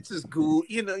 Fitz is cool.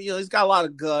 You know, he's got a lot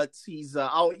of guts. He's,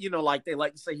 like they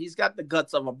like to say, he's got the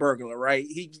guts of a burglar, right?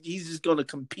 He's just going to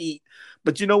compete.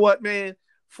 But you know what, man?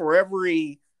 For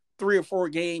every 3 or 4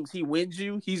 games he wins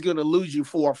you, he's going to lose you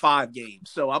 4 or 5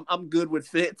 games. So I'm good with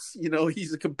Fitz. You know,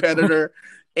 he's a competitor,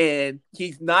 and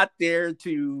he's not there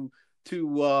to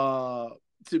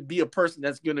be a person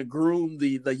that's going to groom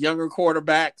the younger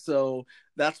quarterback. So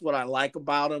that's what I like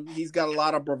about him. He's got a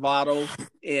lot of bravado,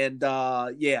 and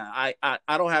I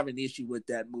don't have an issue with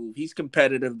that move. He's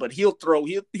competitive, but he'll throw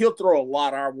a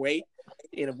lot our way.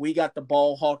 And if we got the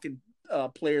ball hawking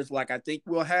players like I think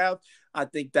we'll have, I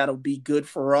think that'll be good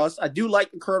for us. I do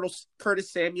like the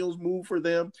Curtis Samuel's move for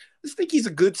them. I just think he's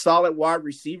a good, solid wide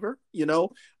receiver. You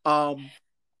know,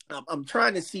 I'm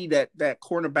trying to see that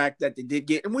cornerback that they did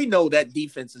get, and we know that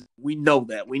defense is. We know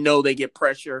they get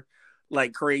pressure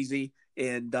like crazy,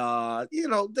 and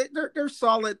they're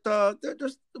solid.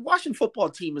 The Washington football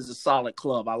team is a solid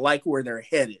club. I like where they're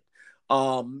headed.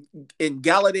 And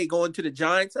Galladay going to the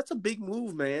Giants, that's a big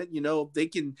move, man. You know, they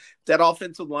can, that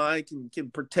offensive line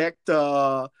can protect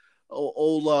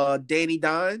old Danny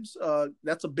Dimes.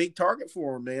 That's a big target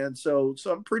for him, man. So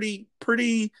I'm pretty.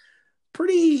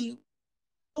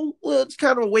 Well, it's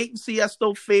kind of a wait and see. I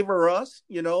still favor us,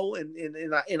 you know,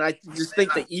 and I just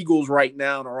think the Eagles right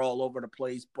now are all over the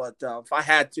place. But if I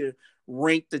had to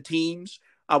rank the teams,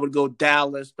 I would go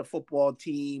Dallas, the football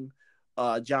team,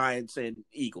 Giants, and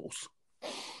Eagles.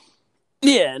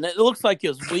 Yeah, and it looks like it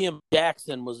was William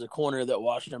Jackson was the corner that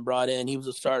Washington brought in. He was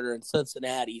a starter in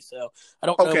Cincinnati, so I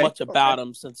don't know much about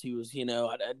him since he was,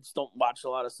 I just don't watch a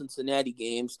lot of Cincinnati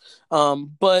games.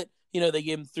 But they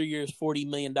gave him 3 years, $40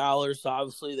 million, so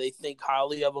obviously they think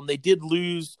highly of him. They did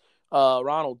lose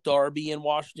Ronald Darby in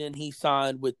Washington. He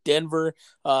signed with Denver,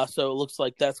 so it looks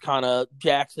like that's kind of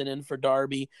Jackson in for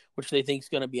Darby, which they think is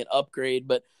going to be an upgrade.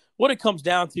 But what it comes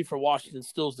down to for Washington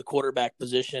still is the quarterback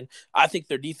position. I think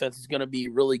their defense is going to be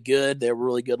really good. They were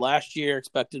really good last year,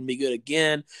 expected to be good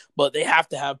again, but they have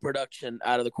to have production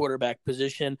out of the quarterback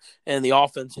position and the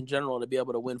offense in general to be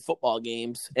able to win football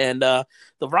games. And the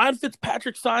Ryan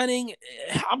Fitzpatrick signing,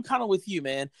 I'm kind of with you,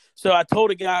 man. So I told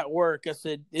a guy at work, I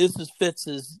said, this is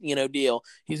Fitz's, deal.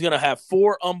 He's going to have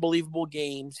 4 unbelievable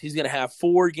games. He's going to have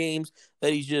 4 games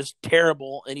that he's just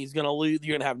terrible, and he's going to lose.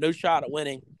 You're going to have no shot at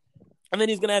winning. And then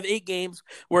he's going to have 8 games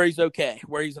where he's okay,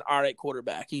 where he's an all right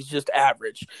quarterback. He's just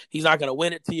average. He's not going to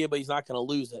win it to you, but he's not going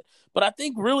to lose it. But I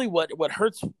think really what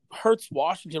hurts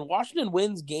Washington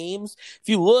wins games. If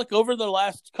you look over the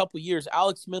last couple of years,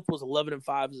 Alex Smith was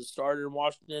 11-5 as a starter in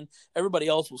Washington. Everybody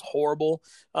else was horrible.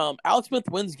 Alex Smith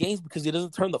wins games because he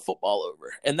doesn't turn the football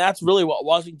over. And that's really what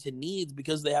Washington needs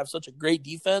because they have such a great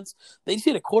defense. They just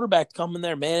need a quarterback to come in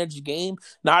there, manage the game,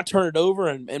 not turn it over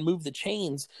and move the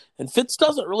chains. And Fitz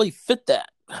doesn't really fit that.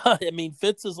 I mean,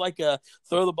 Fitz is like a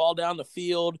throw the ball down the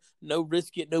field, no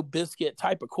risk it, no biscuit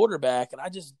type of quarterback. And I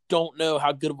just don't know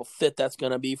how good of a fit that's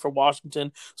going to be for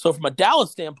Washington. So from a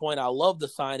Dallas standpoint, I love the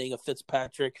signing of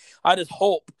Fitzpatrick. I just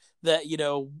hope that,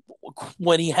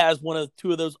 when he has 1 or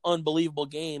 2 of those unbelievable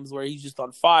games where he's just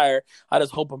on fire, I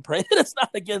just hope and pray that it's not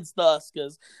against us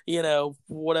because, for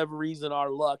whatever reason,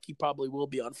 our luck, he probably will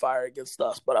be on fire against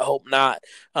us, but I hope not.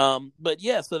 But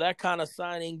yeah, so that kind of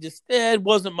signing it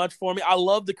wasn't much for me. I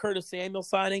love the Curtis Samuel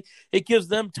signing. It gives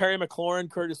them Terry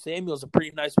McLaurin. Curtis Samuel is a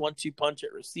pretty nice 1-2 punch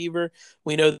at receiver.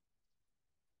 We know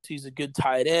he's a good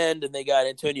tight end, and they got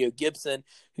Antonio Gibson,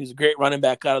 who's a great running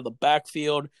back out of the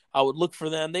backfield. I would look for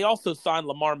them. They also signed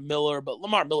Lamar Miller, but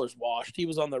Lamar Miller's washed. He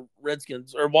was on the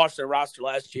Redskins or washed their roster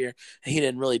last year. He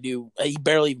didn't really he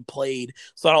barely even played.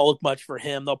 So I don't look much for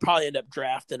him. They'll probably end up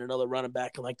drafting another running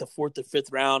back in like the 4th or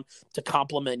 5th round to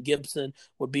complement Gibson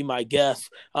would be my guess.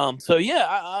 So yeah,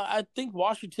 I think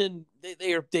Washington,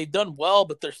 they've done well,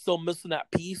 but they're still missing that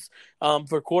piece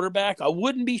for quarterback. I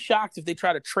wouldn't be shocked if they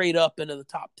try to trade up into the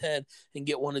top 10 and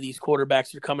get one of these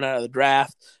quarterbacks that are coming out of the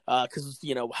draft because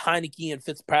Heineke and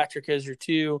Fitzpatrick as your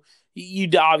two. You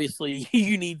obviously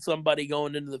you need somebody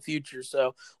going into the future,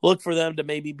 so look for them to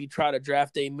maybe be try to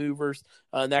draft day movers,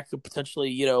 and that could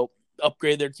potentially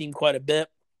upgrade their team quite a bit.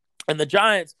 And the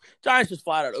Giants just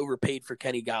flat out overpaid for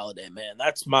Kenny Galladay, man.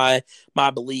 That's my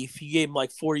belief. He gave him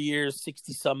like 4 years,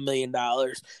 $60-some million.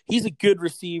 He's a good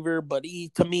receiver, but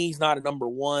to me, he's not a number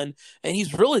one. And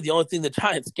he's really the only thing the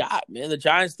Giants got, man. The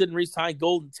Giants didn't re-sign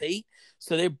Golden Tate,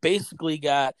 so they basically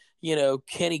got,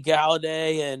 Kenny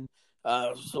Galladay and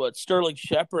Sterling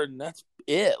Shepard, and that's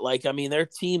it. Like, I mean, their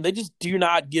team, they just do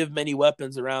not give many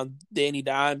weapons around Danny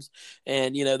Dimes.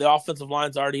 And, the offensive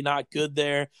line's already not good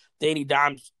there. Danny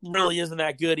Dimes really isn't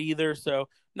that good either. So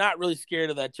not really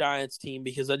scared of that Giants team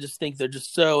because I just think they're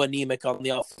just so anemic on the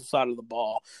offensive side of the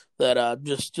ball that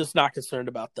just not concerned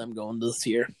about them going this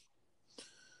year.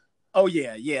 Oh,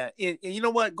 yeah. And you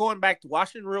know what? Going back to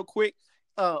Washington real quick,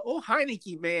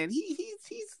 Heineke, man,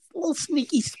 he's a little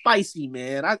sneaky spicy,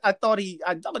 man. I thought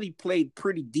he played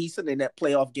pretty decent in that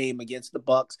playoff game against the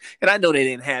Bucs, and I know they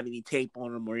didn't have any tape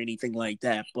on him or anything like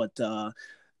that, but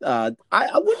I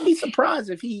wouldn't be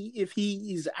surprised if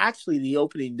he is actually the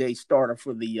opening day starter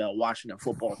for the Washington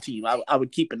football team. I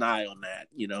would keep an eye on that,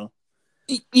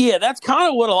 Yeah, that's kind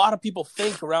of what a lot of people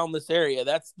think around this area.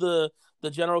 That's the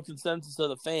general consensus of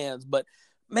the fans, but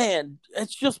man,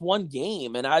 it's just one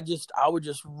game, and I would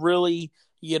just really,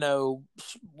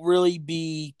 really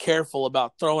be careful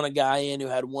about throwing a guy in who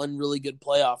had one really good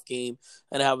playoff game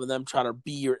and having them try to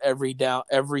be your every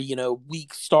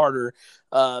week starter.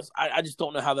 I just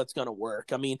don't know how that's going to work.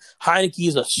 I mean, Heineke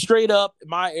is a straight up in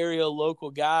my area local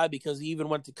guy because he even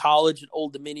went to college at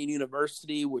Old Dominion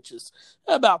University, which is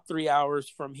about 3 hours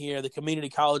from here. The community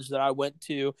college that I went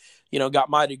to, got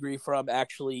my degree from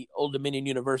actually Old Dominion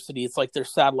University. It's like their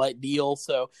satellite deal.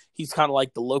 So he's kind of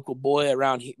like the local boy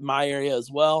around my area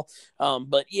as well.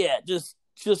 But yeah, just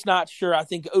not sure. I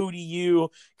think ODU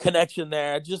connection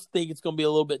there. I just think it's going to be a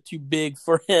little bit too big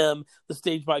for him. The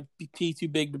stage might be too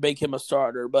big to make him a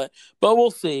starter, but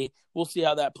we'll see. We'll see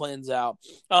how that plans out.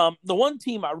 The one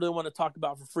team I really want to talk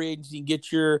about for free agency and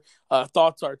get your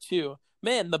thoughts are too.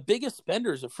 Man, the biggest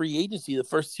spenders of free agency the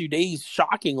first 2 days,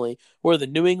 shockingly, were the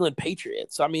New England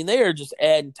Patriots. I mean, they are just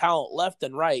adding talent left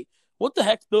and right. What the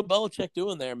heck's Bill Belichick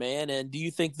doing there, man? And do you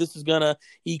think this is going to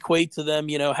equate to them,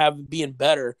 being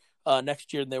better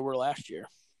next year than they were last year?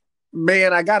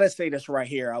 Man, I gotta say this right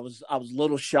here. I was a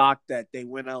little shocked that they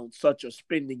went on such a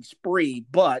spending spree,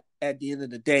 but at the end of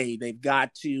the day, they've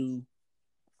got to,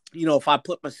 if I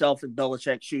put myself in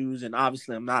Belichick's shoes, and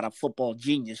obviously I'm not a football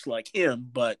genius like him,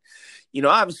 but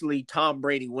obviously Tom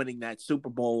Brady winning that Super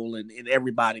Bowl and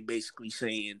everybody basically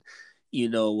saying,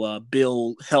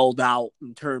 Bill held out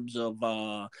in terms of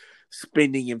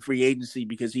spending in free agency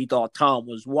because he thought Tom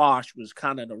was washed was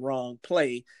kind of the wrong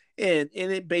play. And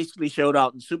it basically showed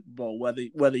out in the Super Bowl,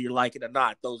 whether you like it or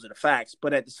not. Those are the facts.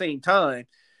 But at the same time,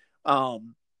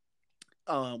 I'm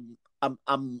a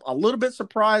little bit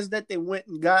surprised that they went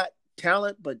and got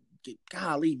talent, but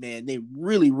golly, man, they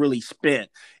really, really spent.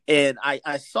 And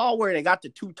I saw where they got the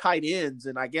 2 tight ends,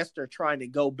 and I guess they're trying to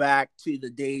go back to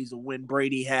the days of when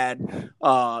Brady had,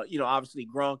 obviously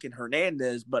Gronk and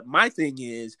Hernandez. But my thing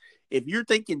is, if you're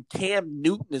thinking Cam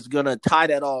Newton is going to tie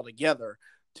that all together,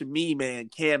 to me, man,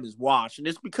 Cam is washed, and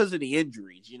it's because of the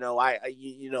injuries.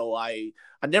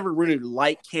 I never really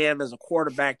liked Cam as a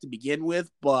quarterback to begin with,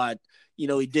 but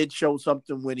he did show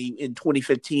something when in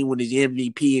 2015 when he's the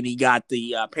MVP and he got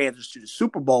the Panthers to the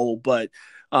Super Bowl. But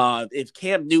if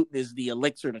Cam Newton is the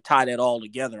elixir to tie that all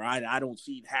together, I don't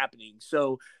see it happening.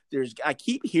 So I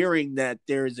keep hearing that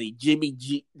there's a Jimmy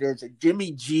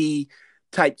G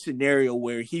type scenario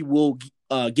where he will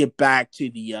get back to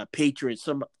the Patriots.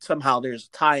 Somehow there's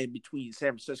a tie in between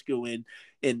San Francisco and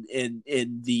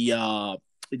the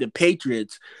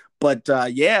Patriots. But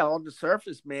on the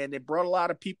surface, man, they brought a lot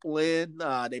of people in.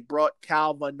 They brought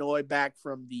Cal Van Noy back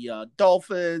from the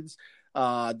Dolphins.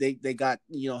 They got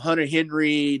Hunter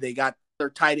Henry. They got their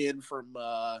tight end from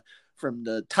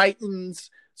the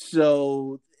Titans.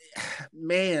 So,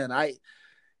 man,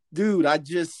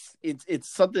 it's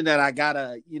something that I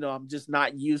gotta, I'm just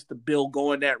not used to Bill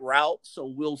going that route. So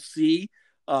we'll see.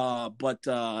 But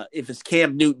if it's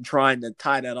Cam Newton trying to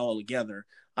tie that all together,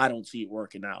 I don't see it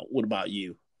working out. What about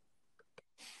you?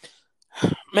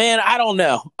 Man, I don't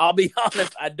know. I'll be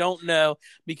honest, I don't know,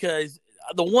 because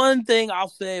the one thing I'll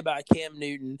say about Cam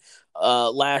Newton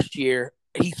last year,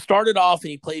 he started off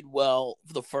and he played well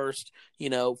for the first,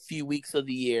 few weeks of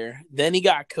the year. Then he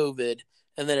got COVID,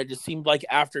 and then it just seemed like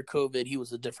after COVID he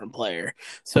was a different player.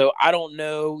 So I don't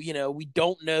know, we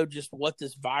don't know just what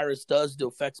this virus does to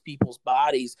affect people's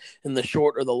bodies in the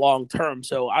short or the long term.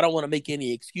 So I don't want to make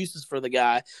any excuses for the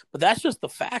guy, but that's just the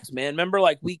facts, man. Remember,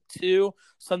 like week 2,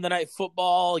 Sunday Night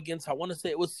Football against, I want to say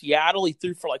it was Seattle. He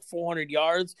threw for like 400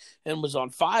 yards and was on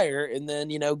fire, and then,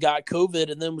 got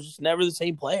COVID, and then was just never the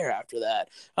same player after that.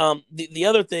 The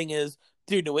other thing is,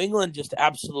 dude, New England just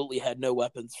absolutely had no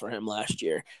weapons for him last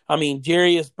year. I mean,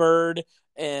 Jarius Byrd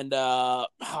and the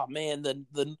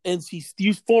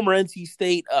former NC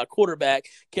State quarterback,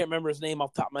 can't remember his name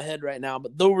off the top of my head right now,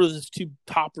 but those were his 2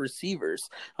 top receivers.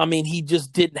 I mean, he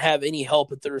just didn't have any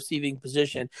help at the receiving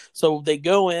position. So they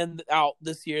go out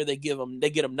this year. They get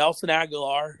him Nelson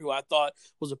Aguilar, who I thought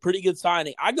was a pretty good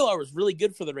signing. Aguilar was really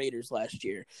good for the Raiders last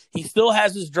year. He still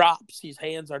has his drops. His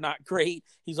hands are not great.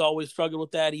 He's always struggled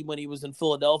with that, even when he was in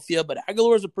Philadelphia. But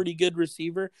Aguilar's a pretty good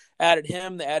receiver. Added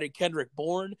him. They added Kendrick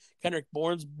Bourne. Kendrick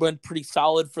Bourne's been pretty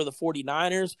solid for the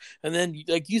 49ers. And then,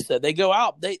 like you said, they go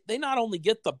out. They not only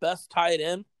get the best tight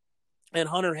end and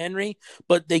Hunter Henry,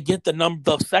 but they get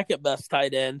the second best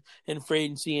tight end in free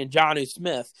agency in Jonnu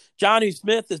Smith. Jonnu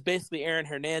Smith is basically Aaron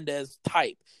Hernandez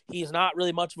type. He's not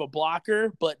really much of a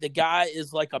blocker, but the guy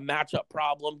is like a matchup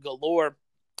problem galore.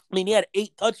 I mean, he had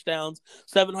 8 touchdowns,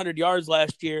 700 yards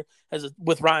last year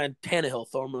with Ryan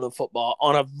Tannehill throwing the football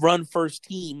on a run-first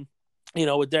team,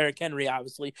 with Derrick Henry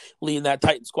obviously leading that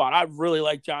Titan squad. I really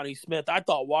like Jonnu Smith. I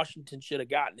thought Washington should have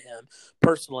gotten him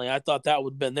personally. I thought that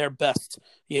would have been their best,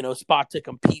 spot to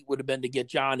compete would have been to get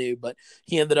Jonnu, but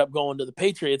he ended up going to the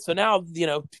Patriots. So now,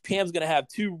 Cam's going to have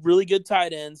 2 really good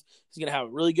tight ends. He's going to have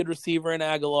a really good receiver in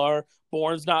Aguilar.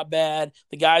 Bourne's not bad.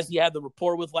 The guys he had the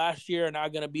rapport with last year are now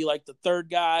going to be like the third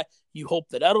guy. You hope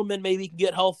that Edelman maybe can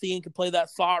get healthy and can play that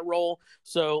slot role.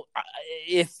 So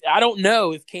I don't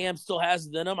know if Cam still has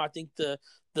it in him. I think the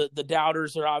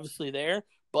doubters are obviously there,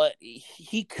 but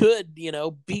he could,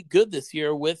 be good this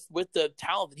year with the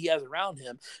talent that he has around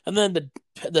him. And then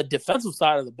the defensive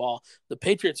side of the ball, the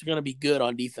Patriots are going to be good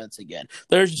on defense again.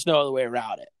 There's just no other way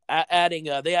around it.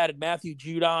 They added Matthew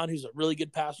Judon, who's a really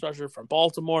good pass rusher from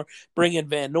Baltimore, bringing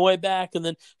Van Noy back. And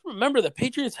then remember, the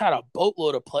Patriots had a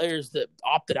boatload of players that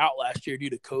opted out last year due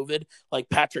to COVID, like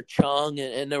Patrick Chung,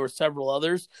 and there were several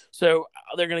others. So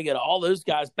they're going to get all those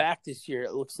guys back this year,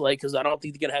 it looks like, because I don't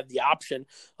think they're going to have the option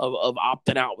of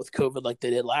opting out with COVID like they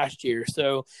did last year.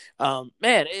 So,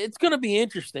 man, it's going to be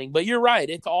interesting. But you're right.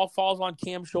 It all falls on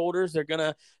Cam's shoulders.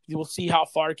 We'll see how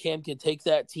far Cam can take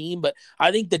that team. But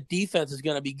I think the defense is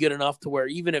going to be good enough to where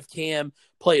even if Cam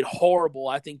played horrible,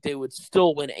 I think they would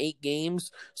still win 8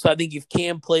 games. So I think if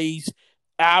Cam plays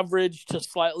average to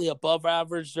slightly above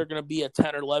average, they're going to be a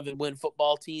 10 or 11 win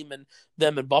football team, and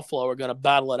them and Buffalo are going to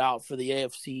battle it out for the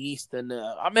AFC East. And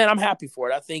I'm happy for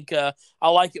it. I think I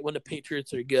like it when the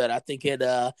Patriots are good. I think it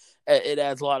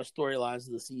adds a lot of storylines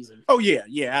to the season. Oh yeah,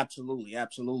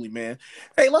 absolutely, man.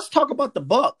 Hey, let's talk about the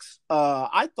Bucs.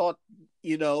 I thought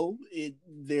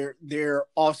their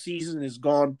off season has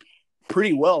gone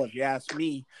pretty well, if you ask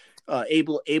me.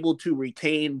 Able to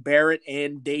retain Barrett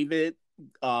and David.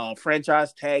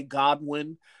 Franchise tag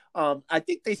Godwin. I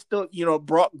think they still,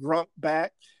 brought Gronk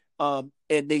back. And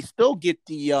they still get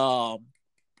the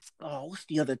what's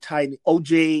the other tight?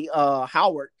 OJ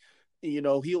Howard.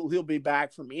 He'll be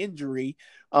back from injury.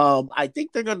 I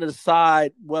think they're going to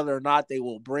decide whether or not they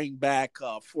will bring back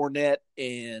Fournette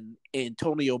and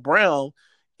Antonio Brown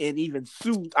and even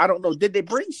Sue. I don't know. Did they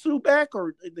bring Sue back, or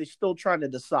are they still trying to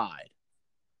decide?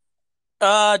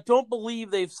 Don't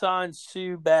believe they've signed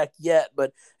Sue back yet,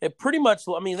 but it pretty much,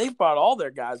 they've brought all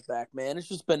their guys back, man. It's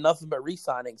just been nothing but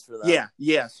re-signings for them.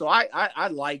 Yeah. So I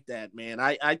like that, man.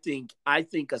 I think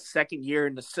a second year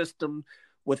in the system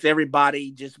with everybody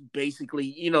just basically,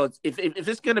 if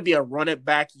it's going to be a run it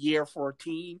back year for a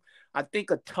team, I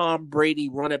think a Tom Brady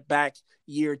run it back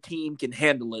year team can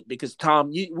handle it, because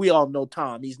we all know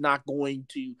Tom. He's not going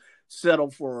to settle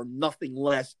for nothing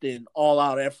less than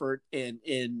all-out effort and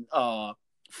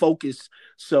focus.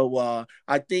 So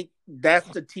I think that's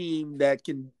the team that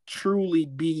can truly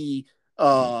be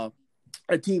a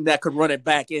team that could run it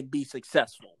back and be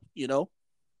successful,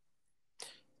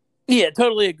 Yeah,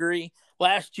 totally agree.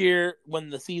 Last year, when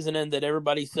the season ended,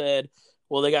 everybody said,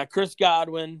 Well, they got Chris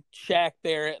Godwin, Shaq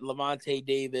Barrett, and Levante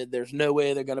David. There's no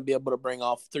way they're going to be able to bring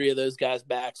all three of those guys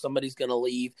back. Somebody's going to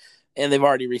leave, and they've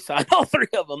already re-signed all three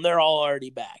of them. They're all already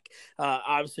back.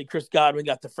 Obviously, Chris Godwin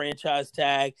got the franchise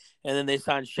tag, and then they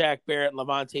signed Shaq Barrett and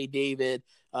Levante David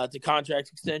to contract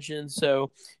extensions.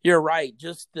 So you're right.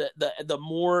 Just the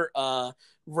more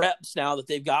reps now that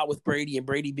they've got with Brady and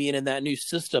Brady being in that new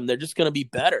system, they're just going to be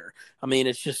better. I mean,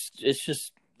 it's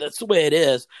just that's the way it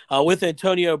is. With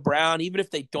Antonio Brown, even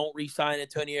if they don't re-sign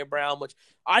Antonio Brown, which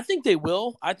I think they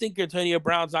will, I think Antonio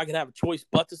Brown's not going to have a choice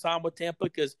but to sign with Tampa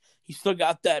because he's still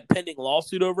got that pending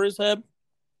lawsuit over his head.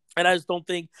 And I just don't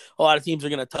think a lot of teams are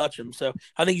going to touch him. So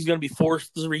I think he's going to be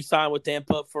forced to re-sign with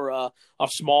Tampa for a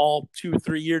small 2 or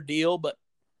 3 year deal. But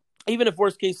even if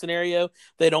worst case scenario,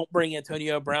 they don't bring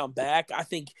Antonio Brown back, I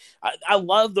think I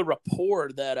love the rapport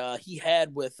that he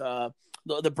had with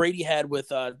the Brady had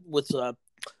with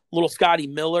little Scotty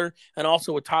Miller and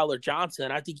also with Tyler Johnson.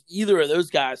 I think either of those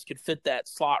guys could fit that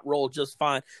slot role just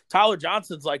fine. Tyler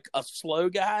Johnson's like a slow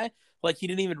guy. Like he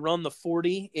didn't even run the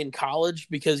 40 in college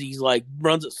because he's like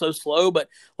runs it so slow. But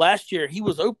last year he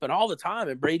was open all the time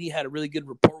and Brady had a really good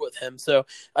rapport with him. So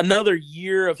another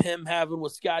year of him having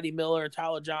with Scotty Miller and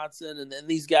Tyler Johnson and then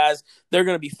these guys, they're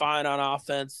going to be fine on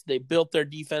offense. They built their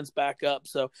defense back up.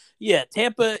 So yeah,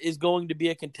 Tampa is going to be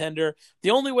a contender. The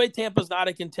only way Tampa's not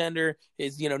a contender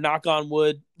is, knock on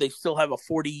wood, they still have a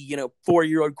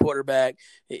 4-year-old quarterback.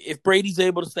 If Brady's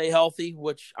able to stay healthy,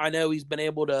 which I know he's been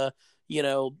able to,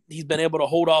 he's been able to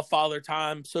hold off Father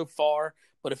Time so far.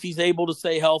 But if he's able to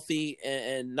stay healthy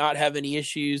and not have any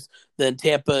issues, then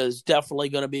Tampa is definitely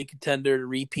going to be a contender to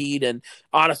repeat. And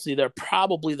honestly, they're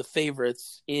probably the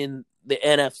favorites in the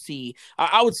NFC.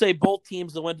 I would say both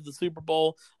teams that went to the Super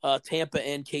Bowl, Tampa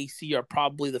and KC, are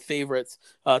probably the favorites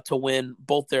to win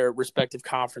both their respective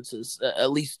conferences,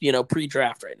 at least,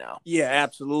 pre-draft right now. Yeah,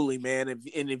 absolutely, man.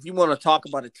 If you want to talk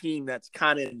about a team that's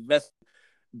kind of invested,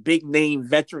 big name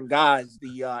veteran guys,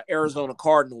 the Arizona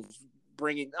Cardinals,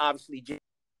 bringing obviously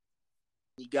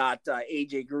you got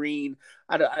AJ Green.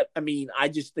 I mean, I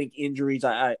just think injuries.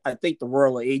 I think the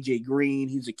world of AJ Green.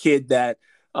 He's a kid that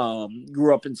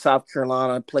grew up in South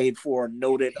Carolina, played for a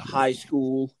noted high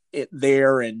school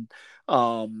there, and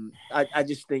I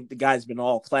just think the guy's been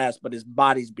all class, but his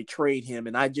body's betrayed him,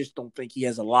 and I just don't think he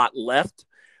has a lot left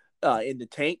in the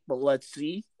tank. But let's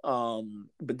see.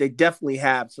 But they definitely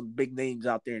have some big names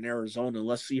out there in Arizona.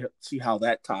 Let's see how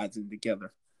that ties in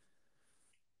together.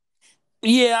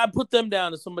 Yeah, I put them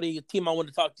down as a team I wanted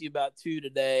to talk to you about too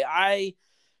today. I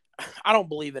don't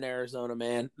believe in Arizona,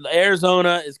 man.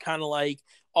 Arizona is kind of like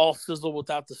all sizzle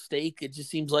without the steak. It just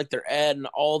seems like they're adding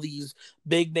all these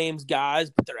big names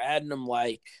guys, but they're adding them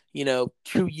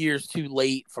 2 years too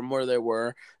late from where they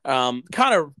were. Kind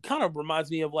of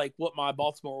reminds me of like what my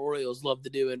Baltimore Orioles love to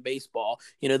do in baseball.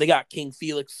 They got King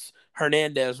Felix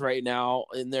Hernandez right now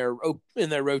in their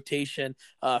rotation.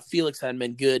 Felix hadn't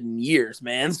been good in years,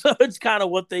 man. So it's kind of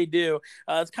what they do.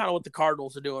 It's kind of what the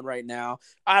Cardinals are doing right now.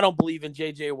 I don't believe in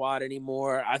J.J. Watt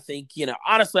anymore. I think,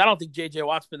 honestly, I don't think J.J.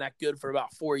 Watt's been that good for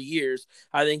about 4 years.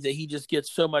 I think that he just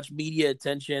gets so much media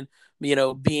attention,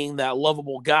 being that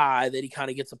lovable guy, that he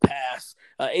kind of gets a pass.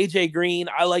 AJ Green,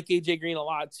 I like AJ Green a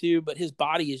lot too, but his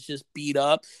body is just beat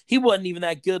up. He wasn't even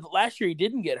that good. Last year he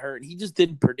didn't get hurt. He just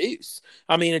didn't produce.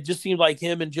 I mean, it just seemed like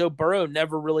him and Joe Burrow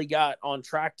never really got on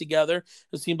track together.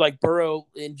 It seemed like Burrow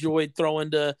enjoyed throwing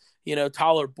to,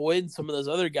 Tyler Boyd and some of those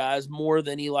other guys more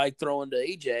than he liked throwing to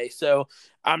AJ. So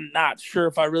I'm not sure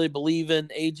if I really believe in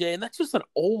AJ, and that's just an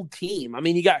old team. I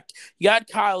mean, you got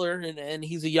Kyler, and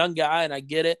he's a young guy, and I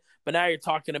get it. But now you're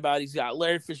talking about he's got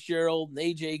Larry Fitzgerald and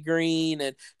AJ Green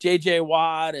and JJ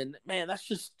Watt, and man, that's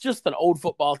just an old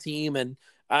football team. And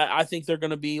I think they're going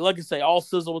to be, like I say, all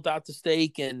sizzle without the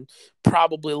steak, and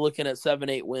probably looking at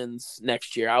 7-8 wins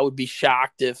next year. I would be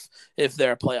shocked if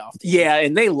they're a playoff team. Yeah,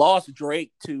 and they lost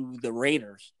Drake to the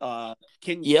Raiders.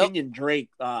 Kenyon Drake.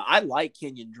 I like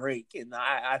Kenyon Drake, and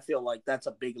I feel like that's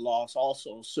a big loss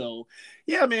also. So,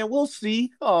 yeah, man, we'll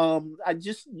see.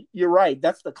 You're right.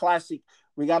 That's the classic.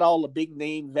 We got all the big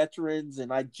name veterans,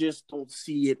 and I just don't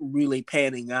see it really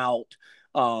panning out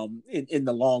in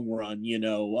the long run.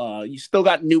 You still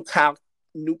got Nuke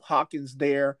Hopkins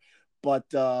there, but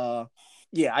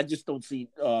yeah, I just don't see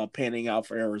panning out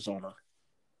for Arizona.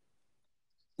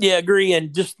 Yeah, agree.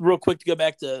 And just real quick to go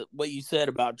back to what you said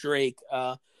about Drake,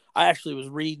 I actually was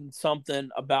reading something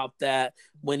about that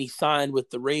when he signed with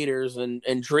the Raiders, and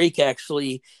Drake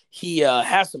actually he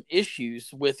has some issues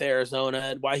with Arizona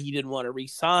and why he didn't want to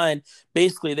re-sign.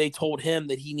 Basically, they told him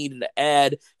that he needed to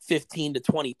add 15 to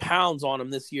 20 pounds on him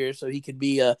this year so he could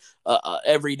be a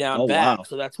every down Oh wow. back.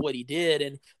 So that's what he did,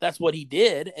 and that's what he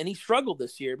did, and he struggled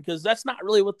this year because that's not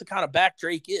really what the kind of back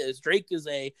Drake is. Drake is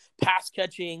a pass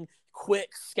catching, quick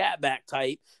scat back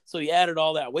type. So he added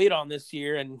all that weight on this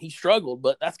year and he struggled,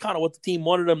 but that's kind of what the team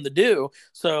wanted him to do.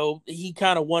 So he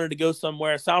kind of wanted to go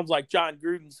somewhere. It sounds like John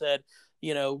Gruden said,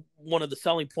 one of the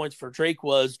selling points for Drake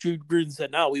was Gruden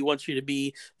said, no, we want you to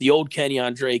be the old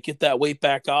Kenyon Drake, get that weight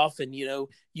back off and, you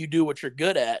do what you're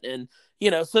good at. And,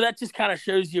 so that just kind of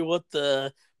shows you what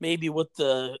the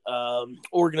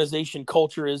organization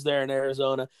culture is there in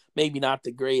Arizona. Maybe not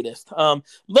the greatest.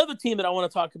 Another team that I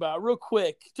want to talk about real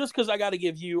quick, just because I got to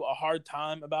give you a hard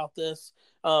time about this.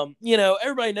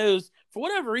 Everybody knows for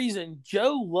whatever reason,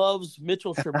 Joe loves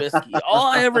Mitchell Trubisky. All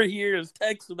I ever hear is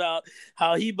texts about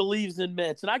how he believes in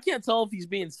Mitch. And I can't tell if he's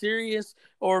being serious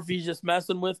or if he's just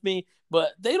messing with me,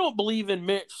 but they don't believe in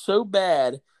Mitch so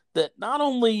bad that not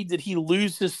only did he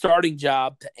lose his starting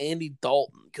job to Andy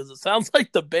Dalton, because it sounds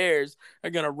like the Bears are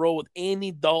going to roll with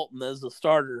Andy Dalton as the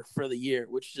starter for the year,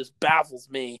 which just baffles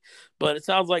me. But it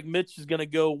sounds like Mitch is going to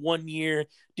go 1 year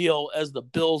deal as the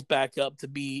Bills backup to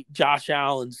be Josh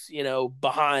Allen's,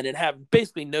 behind and have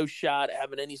basically no shot at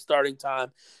having any starting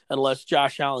time unless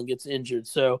Josh Allen gets injured.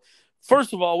 So,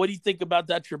 first of all, what do you think about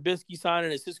that Trubisky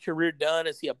signing? Is his career done?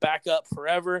 Is he a backup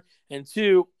forever? And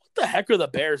two, what the heck are the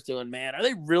Bears doing, man? Are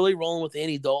they really rolling with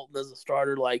Andy Dalton as a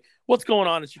starter? Like, what's going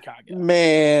on in Chicago?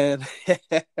 Man.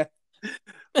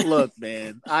 Look,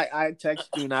 man, I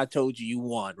texted you and I told you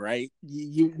won, right?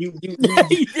 You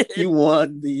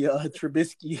won the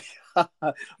Trubisky.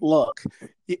 Look,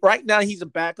 right now he's a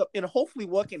backup, and hopefully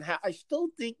what can happen. I still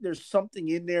think there's something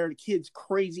in there. The kid's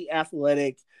crazy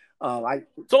athletic.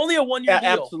 It's only a 1 year deal.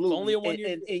 Absolutely. It's only a 1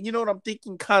 year deal. And you know what I'm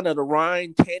thinking? Kind of the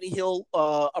Ryan Tannehill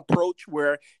approach,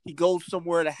 where he goes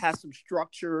somewhere that has some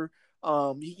structure.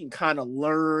 He can kind of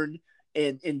learn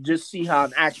and just see how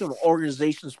an actual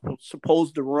organization is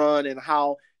supposed to run and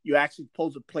how you're actually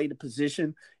supposed to play the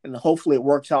position. And hopefully it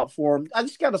works out for him. I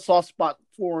just got a soft spot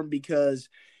for him because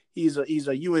he's a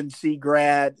UNC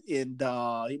grad, and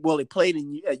he played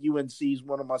at UNC. He's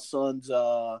one of my sons.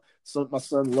 So my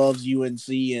son loves UNC,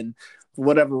 and for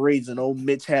whatever reason, old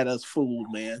Mitch had us fooled,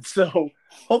 man. So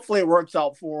hopefully it works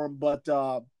out for him. But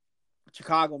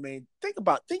Chicago, man, think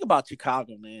about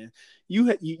Chicago, man.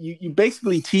 You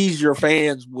basically tease your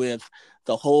fans with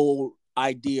the whole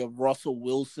idea of Russell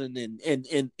Wilson,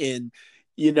 and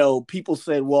people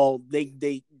said, well,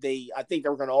 they I think they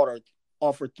were going to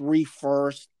offer 3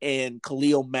 firsts and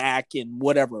Khalil Mack and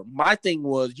whatever. My thing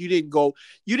was you didn't go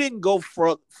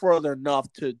further enough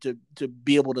to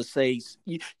be able to say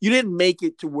you didn't make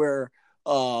it to where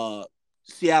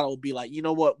Seattle will be like, you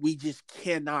know what, we just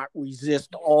cannot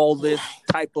resist all this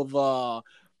type of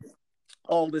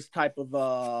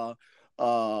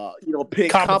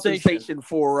pick compensation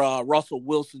for Russell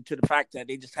Wilson, to the fact that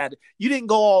they just had you didn't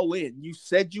go all in. You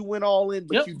said you went all in,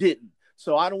 but you didn't.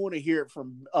 So I don't want to hear it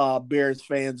from Bears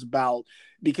fans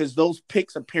because those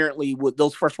picks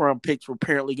those first round picks were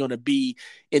apparently going to be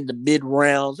in the mid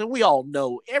rounds. And we all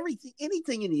know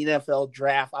anything in the NFL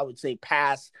draft, I would say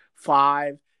past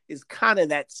 5 is kind of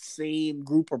that same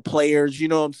group of players. You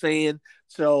know what I'm saying?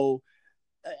 So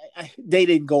they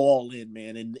didn't go all in,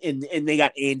 man. And they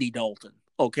got Andy Dalton.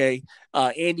 Okay.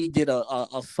 Andy did a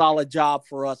solid job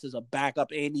for us as a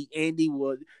backup. Andy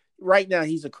would. Right now,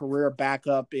 he's a career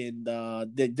backup, and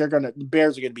the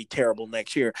Bears are gonna be terrible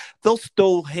next year. They'll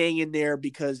still hang in there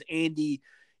because Andy,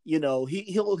 he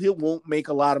won't make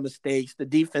a lot of mistakes. The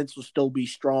defense will still be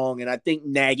strong, and I think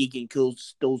Nagy can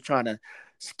still trying to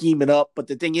scheme it up. But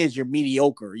the thing is, you're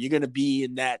mediocre. You're gonna be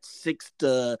in that 6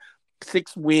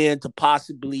 win to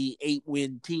possibly 8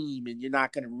 win team, and you're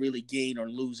not gonna really gain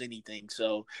or lose anything.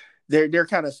 So they're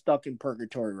kind of stuck in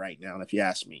purgatory right now, if you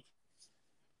ask me.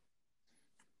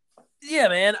 Yeah,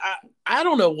 man, I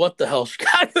don't know what the hell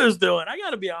Chicago's doing. I got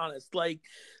to be honest.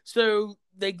 So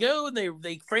they go and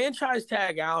they franchise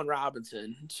tag Allen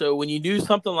Robinson. So when you do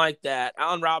something like that,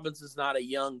 Allen Robinson's not a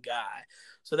young guy.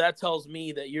 So that tells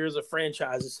me that you're as a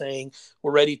franchise is saying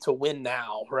we're ready to win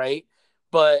now, right?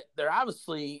 But they're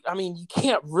obviously, you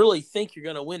can't really think you're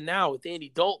going to win now with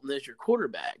Andy Dalton as your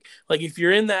quarterback. Like if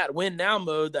you're in that win now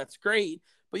mode, that's great.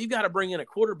 But you got to bring in a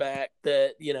quarterback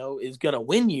that, is going to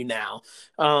win you now.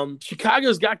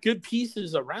 Chicago's got good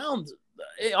pieces around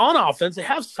on offense, they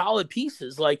have solid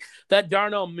pieces like that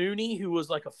Darnell Mooney, who was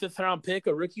like a 5th-round pick,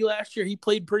 a rookie last year. He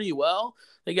played pretty well.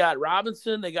 They got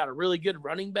Robinson. They got a really good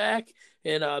running back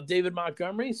and David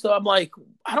Montgomery. So I'm like,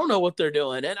 I don't know what they're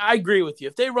doing. And I agree with you.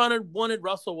 If they wanted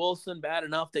Russell Wilson bad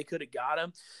enough, they could have got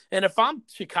him. And if I'm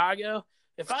Chicago,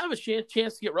 if I have a chance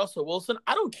to get Russell Wilson,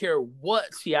 I don't care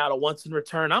what Seattle wants in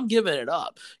return. I'm giving it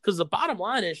up because the bottom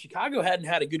line is Chicago hadn't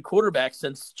had a good quarterback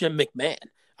since Jim McMahon.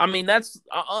 I mean, that's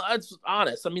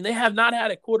honest. I mean, they have not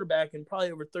had a quarterback in probably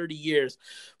over 30 years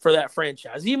for that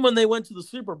franchise. Even when they went to the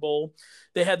Super Bowl,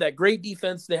 they had that great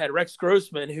defense. They had Rex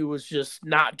Grossman, who was just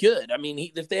not good. I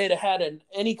mean, if they had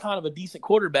any kind of a decent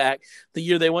quarterback the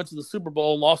year they went to the Super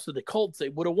Bowl and lost to the Colts, they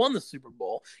would have won the Super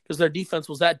Bowl because their defense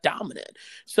was that dominant.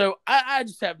 So I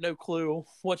just have no clue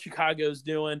what Chicago's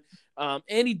doing.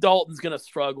 Andy Dalton's going to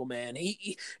struggle, man.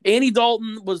 Andy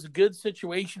Dalton was a good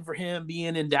situation for him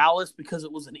being in Dallas because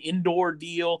it was an indoor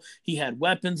deal. He had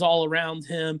weapons all around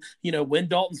him. You know, when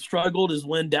Dalton struggled is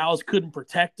when Dallas couldn't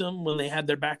protect him when they had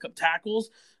their backup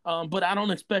tackles. But I don't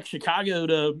expect Chicago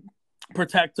to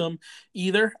protect him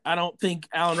either. I don't think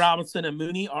Allen Robinson and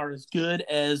Mooney are as good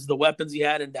as the weapons he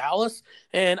had in Dallas.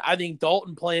 And I think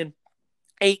Dalton playing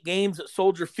 8 games at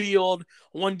Soldier Field,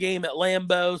 1 game at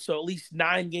Lambeau, so at least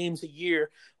 9 games a year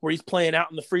where he's playing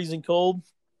out in the freezing cold.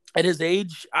 At his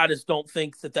age, I just don't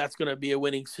think that that's going to be a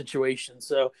winning situation.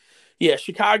 So, yeah,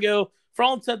 Chicago, for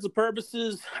all intents and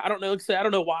purposes, I don't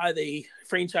know why they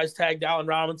franchise tagged Allen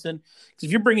Robinson. Because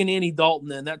if you're bringing Andy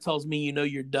Dalton in, that tells me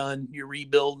you're done, you're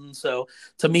rebuilding. So,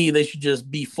 to me, they should just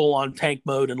be full on tank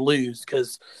mode and lose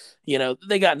because –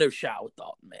 they got no shot with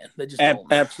Dalton, man. They just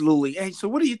don't. Absolutely. Hey, so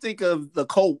what do you think of the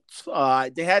Colts?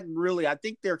 They hadn't really. I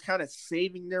think they're kind of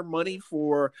saving their money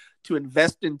to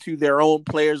invest into their own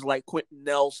players like Quentin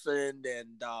Nelson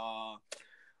and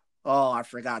I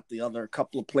forgot the other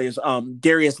couple of players.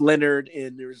 Darius Leonard,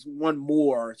 and there's one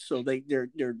more. So they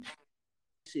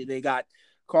got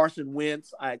Carson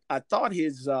Wentz. I thought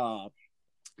his.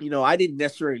 I didn't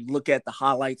necessarily look at the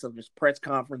highlights of his press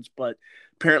conference, but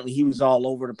apparently he was all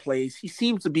over the place. He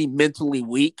seems to be mentally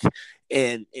weak,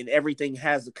 and everything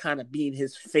has to kind of be in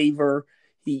his favor.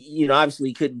 He, obviously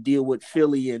he couldn't deal with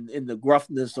Philly and the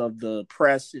gruffness of the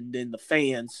press and then the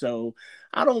fans. So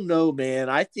I don't know, man.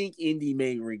 I think Indy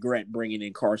may regret bringing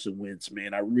in Carson Wentz,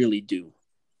 man. I really do.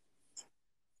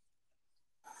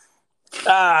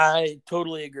 I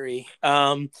totally agree.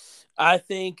 I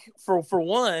think for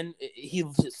one,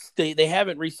 they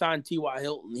haven't re-signed T.Y.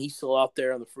 Hilton. He's still out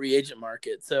there on the free agent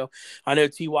market. So I know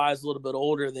T.Y. is a little bit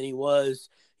older than he was.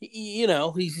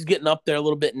 He's getting up there a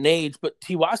little bit in age, but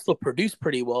T.Y. still produced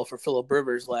pretty well for Phillip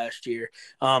Rivers last year.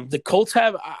 The Colts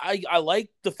I like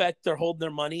the fact they're holding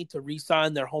their money to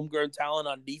re-sign their homegrown talent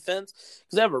on defense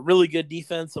because they have a really good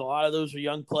defense, and a lot of those are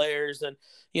young players, and,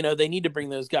 they need to bring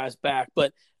those guys back.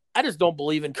 But I just don't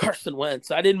believe in Carson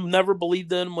Wentz. I never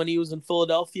believed in him when he was in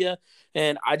Philadelphia,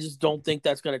 and I just don't think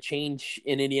that's going to change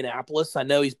in Indianapolis. I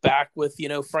know he's back with,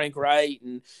 Frank Wright,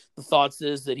 and the thoughts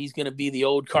is that he's going to be the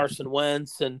old Carson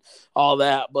Wentz and all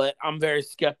that, but I'm very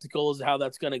skeptical as to how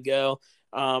that's going to go.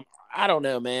 I don't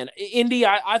know, man. Indy,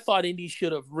 I thought Indy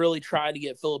should have really tried to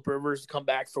get Phillip Rivers to come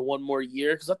back for one more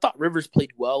year because I thought Rivers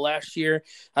played well last year.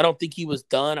 I don't think he was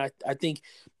done. I think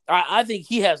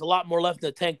he has a lot more left in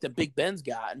the tank than Big Ben's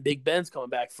got, and Big Ben's coming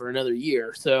back for another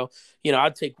year. So,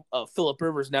 I'd take Phillip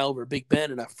Rivers now over Big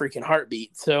Ben in a freaking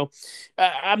heartbeat. So,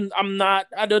 I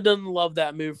don't love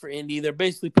that move for Indy. They're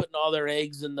basically putting all their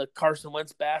eggs in the Carson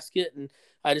Wentz basket, and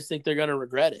I just think they're going to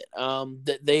regret it.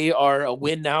 That they are a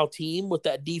win now team with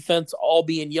that defense all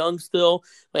being young still.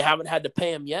 They haven't had to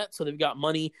pay them yet, so they've got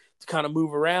money to kind of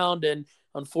move around. And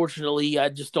unfortunately, I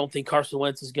just don't think Carson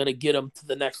Wentz is going to get them to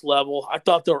the next level. I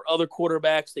thought there were other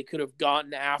quarterbacks they could have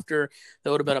gotten after that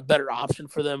would have been a better option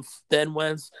for them than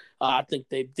Wentz. I think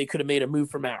they could have made a move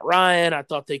for Matt Ryan. I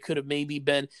thought they could have maybe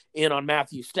been in on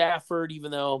Matthew Stafford,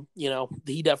 even though,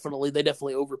 they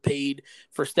definitely overpaid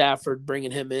for Stafford,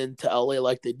 bringing him into LA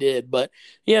like they did. But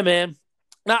yeah, man.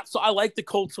 I like the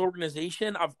Colts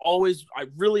organization. I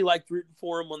really liked rooting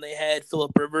for them when they had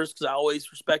Phillip Rivers because I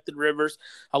always respected Rivers.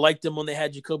 I liked them when they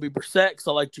had Jacoby Brissett because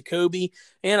I like Jacoby,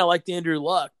 and I liked Andrew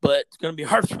Luck. But it's going to be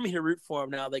hard for me to root for them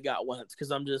now they got Wentz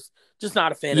because I'm just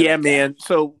not a fan of them. Yeah, man.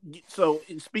 So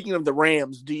speaking of the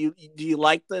Rams, do you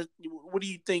like what do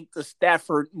you think the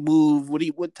Stafford move?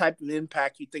 What type of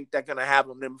impact you think they're going to have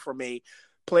on them from a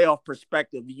playoff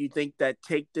perspective? Do you think that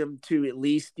take them to at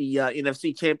least the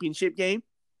NFC Championship game?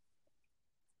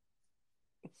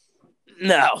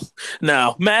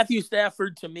 No. Matthew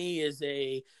Stafford to me is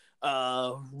a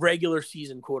regular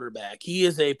season quarterback. He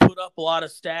is a put up a lot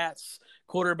of stats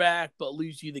quarterback, but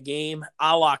lose you the game,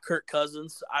 a la Kirk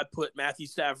Cousins. I put Matthew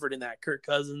Stafford in that Kirk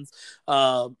Cousins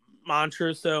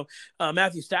mantra. So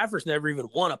Matthew Stafford's never even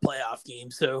won a playoff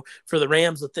game. So for the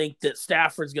Rams to think that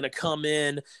Stafford's going to come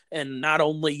in and not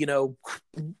only,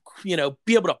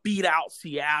 be able to beat out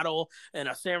Seattle and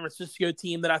a San Francisco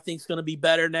team that I think is going to be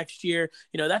better next year,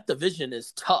 that division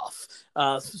is tough.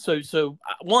 So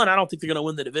one, I don't think they're going to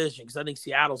win the division because I think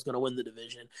Seattle's going to win the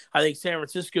division. I think San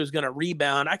Francisco is going to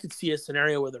rebound. I could see a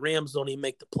scenario where the Rams don't even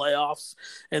make the playoffs.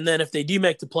 And then if they do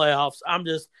make the playoffs,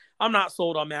 I'm not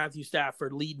sold on Matthew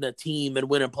Stafford leading a team and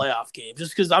winning playoff games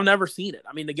just because I've never seen it.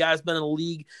 I mean, the guy's been in the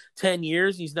league 10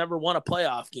 years. He's never won a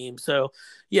playoff game. So,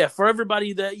 yeah, for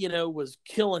everybody that, was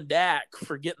killing Dak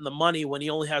for getting the money when he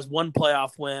only has one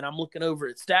playoff win, I'm looking over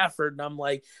at Stafford and I'm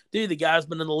like, dude, the guy's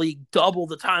been in the league double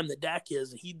the time that Dak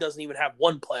is, and he doesn't even have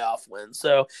one playoff win.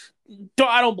 So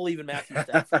I don't believe in Matthew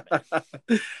Stafford,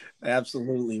 man.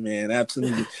 Absolutely, man.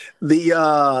 Absolutely.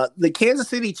 The Kansas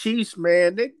City Chiefs,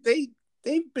 man,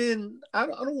 they've been,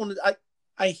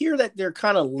 I hear that they're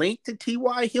kind of linked to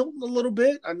T.Y. Hilton a little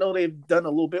bit. I know they've done a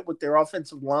little bit with their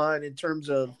offensive line in terms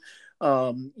of,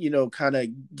 kind of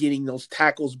getting those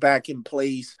tackles back in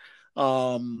place.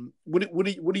 What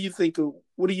do you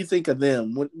think of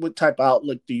them? What type of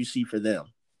outlook do you see for them?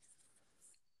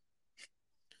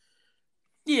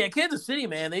 Yeah, Kansas City,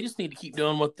 man, they just need to keep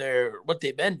doing what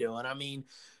they've been doing. I mean,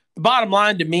 the bottom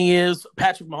line to me is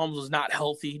Patrick Mahomes was not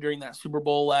healthy during that Super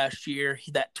Bowl last year.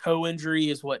 That toe injury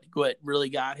is what really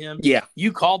got him. Yeah.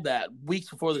 You called that weeks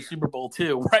before the Super Bowl,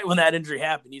 too. Right when that injury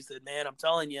happened, you said, man, I'm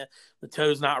telling you, the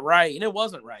toe's not right. And it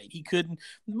wasn't right. He couldn't.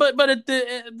 But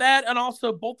that and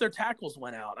also both their tackles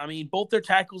went out. I mean, both their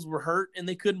tackles were hurt, and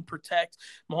they couldn't protect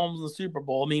Mahomes in the Super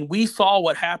Bowl. I mean, we saw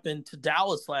what happened to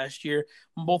Dallas last year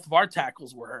when both of our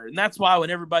tackles were hurt. And that's why when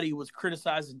everybody was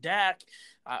criticizing Dak,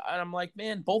 I'm like,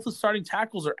 man, both the starting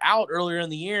tackles are out earlier in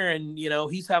the year, and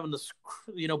he's having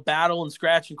to battle and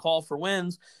scratch and call for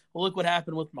wins. Well, look what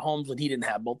happened with Mahomes when he didn't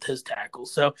have both his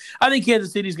tackles. So I think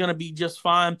Kansas City's going to be just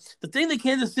fine. The thing that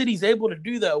Kansas City's able to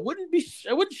do, though, it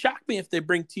wouldn't shock me if they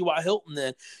bring T.Y. Hilton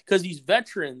in, because these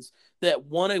veterans that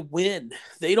want to win,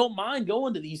 they don't mind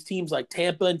going to these teams like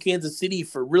Tampa and Kansas City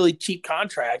for really cheap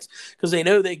contracts because they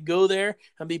know they can go there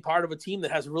and be part of a team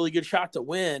that has a really good shot to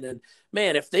win. And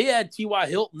man, if they add T.Y.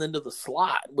 Hilton into the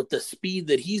slot with the speed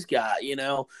that he's got,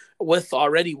 with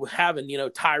already having,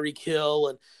 Tyreek Hill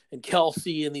and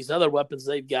Kelsey and these other weapons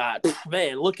they've got,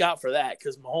 man, look out for that,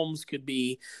 because Mahomes could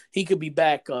be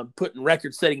back putting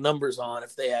record-setting numbers on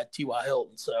if they add T.Y.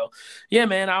 Hilton. So, yeah,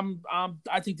 man,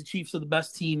 I think the Chiefs are the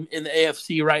best team in the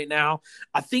AFC right now.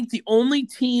 I think the only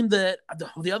team the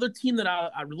other team that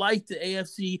I like the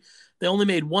AFC, they only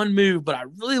made one move, but I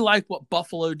really like what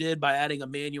Buffalo did by adding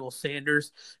Emmanuel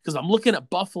Sanders, because I'm looking at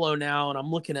Buffalo now, and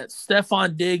I'm looking at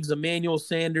Stephon Diggs, Emmanuel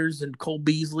Sanders, and Cole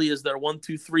Beasley as their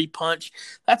 1-2-3 punch.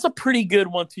 That's a pretty good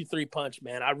 1-2-3 punch,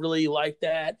 man. I really like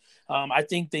that. I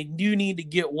think they do need to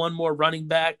get one more running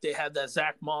back. They had that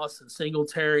Zach Moss and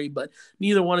Singletary, but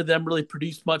neither one of them really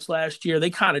produced much last year. They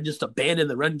kind of just abandoned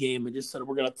the run game and just said,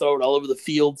 we're going to throw it all over the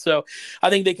field. So I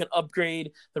think they can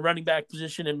upgrade the running back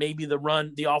position and maybe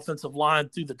the offensive line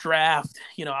through the draft.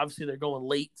 Obviously they're going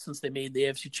late since they made the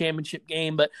AFC Championship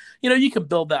game, but you can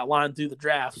build that line through the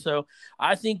draft. So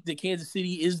I think that Kansas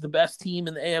City is the best team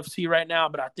in the AFC right now,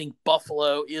 but I think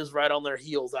Buffalo is right on their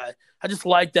heels. I just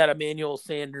like that Emmanuel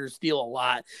Sanders deal a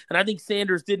lot. And I think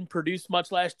Sanders didn't produce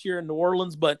much last year in New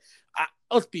Orleans, but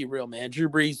let's be real, man. Drew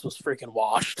Brees was freaking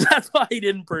washed. That's why he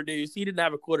didn't produce. He didn't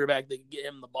have a quarterback that could get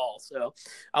him the ball. So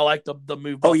I like the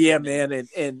move. Oh, yeah, man.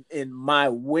 And my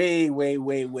way, way,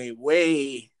 way, way,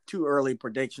 way too early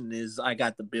prediction is I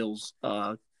got the Bills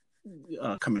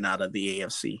coming out of the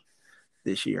AFC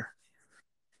this year.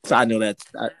 So I know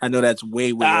that's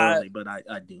way, way early, but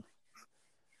I do.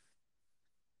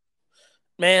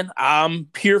 Man, I'm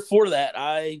here for that.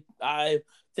 I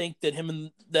think that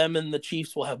them and the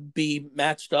Chiefs will be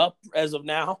matched up as of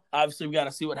now. Obviously, we got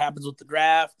to see what happens with the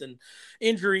draft and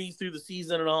injuries through the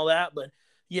season and all that. But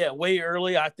yeah, way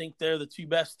early, I think they're the two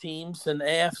best teams in the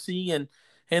AFC, and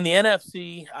in the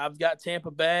NFC, I've got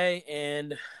Tampa Bay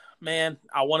and. Man,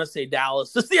 I want to say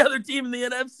Dallas. That's the other team in the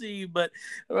NFC, but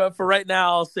for right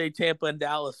now, I'll say Tampa and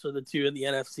Dallas are the two in the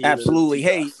NFC. Absolutely.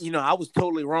 Hey, I was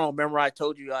totally wrong. Remember, I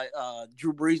told you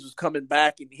Drew Brees was coming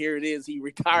back, and here it is. He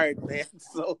retired, man.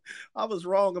 So I was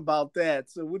wrong about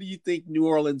that. So what do you think New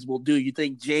Orleans will do? You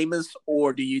think Jameis,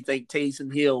 or do you think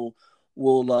Taysom Hill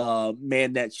will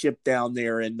man that ship down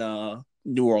there in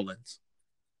New Orleans?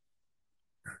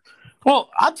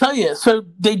 Well, I'll tell you. So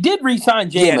they did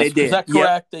re-sign Jameis. Yeah, they did. Is that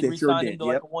correct? Yep, they re-signed him to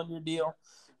like a 1-year deal.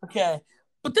 Okay.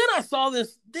 But then I saw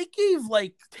this. They gave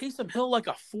like Taysom Hill like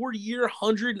a 4-year,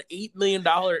 $108 million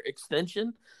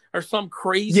extension or some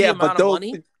crazy Yeah, but amount of those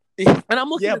money. And I'm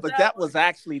looking yeah, at but that that was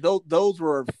actually those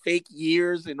were fake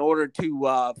years in order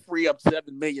to free up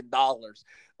 $7 million.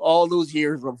 All those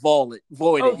years were voided.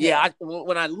 okay.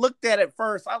 When I looked at it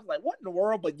first, I was like, "What in the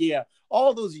world?" But yeah,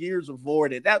 all those years were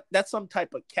voided. That's some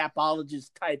type of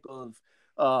capologist type of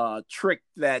trick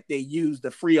that they use to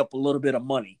free up a little bit of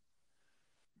money.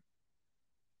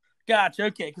 Gotcha.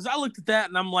 Okay. Because I looked at that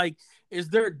and I'm like, is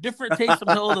there a different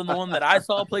Taysom Hill than the one that I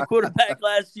saw play quarterback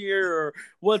last year, or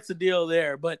what's the deal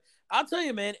there? But I'll tell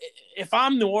you, man, if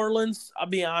I'm New Orleans, I'll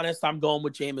be honest, I'm going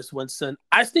with Jameis Winston.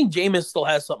 I think Jameis still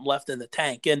has something left in the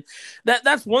tank. And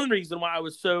that's one reason why I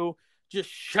was so just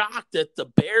shocked at the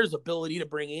Bears' ability to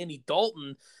bring Andy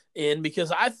Dalton in,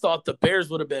 because I thought the Bears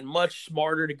would have been much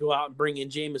smarter to go out and bring in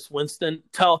Jameis Winston.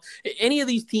 Tell any of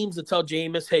these teams to tell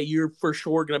Jameis, hey, you're for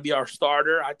sure going to be our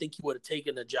starter. I think he would have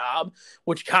taken the job,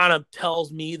 which kind of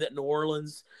tells me that New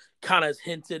Orleans kind of has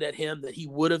hinted at him that he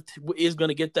is going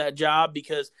to get that job,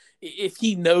 because if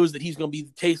he knows that he's going to be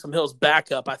Taysom Hill's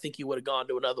backup, I think he would have gone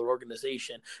to another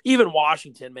organization. Even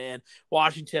Washington, man.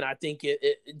 Washington, I think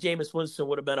Jameis Winston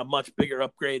would have been a much bigger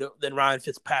upgrade than Ryan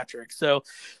Fitzpatrick. So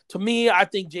to me, I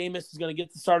think Jameis is going to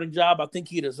get the starting job. I think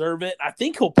he deserves it. I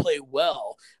think he'll play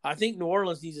well. I think New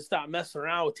Orleans needs to stop messing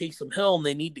around with Taysom Hill, and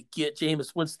they need to get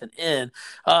Jameis Winston in.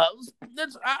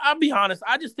 I'll be honest.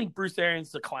 I just think Bruce Arians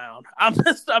is a clown. I'm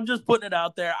just putting it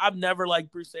out there. I've never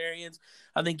liked Bruce Arians.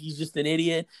 I think he's just an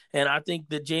idiot. And I think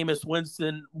that Jameis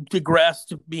Winston digressed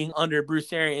to being under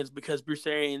Bruce Arians, because Bruce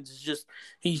Arians is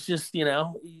he's just,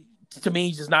 to me,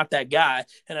 he's just not that guy.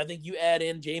 And I think you add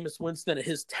in Jameis Winston and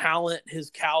his talent, his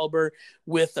caliber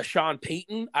with Sean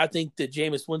Payton, I think that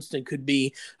Jameis Winston could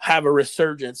have a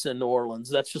resurgence in New Orleans.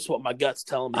 That's just what my gut's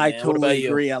telling me, I man. What about totally you?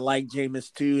 agree. I like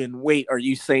Jameis too. And wait, are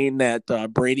you saying that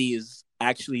Brady is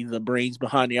actually the brains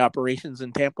behind the operations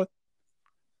in Tampa?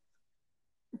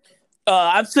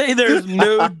 I'd say there's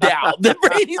no doubt that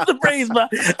Brady's the brains.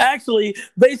 But actually,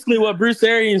 basically, what Bruce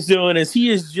Arians doing is he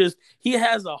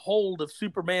has a hold of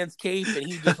Superman's cape, and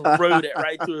he just rode it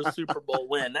right to a Super Bowl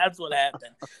win. That's what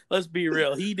happened. Let's be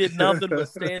real. He did nothing but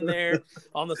stand there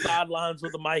on the sidelines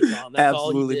with a mic on. That's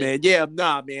Absolutely, all he did. man. Yeah,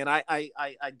 nah, man. I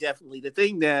definitely, the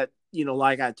thing that,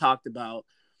 like I talked about,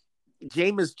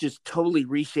 Jameis just totally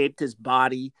reshaped his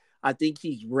body. I think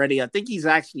he's ready. I think he's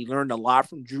actually learned a lot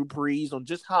from Drew Brees on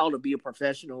just how to be a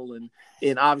professional,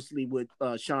 and obviously with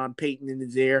Sean Payton in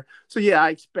his ear. So yeah, I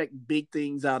expect big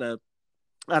things out of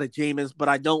Jameis, but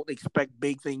I don't expect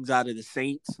big things out of the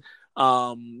Saints.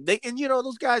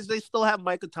 Those guys, they still have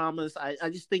Michael Thomas.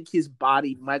 I just think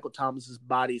Michael Thomas's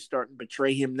body is starting to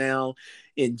betray him now.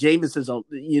 And Jameis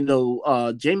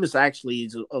Jameis actually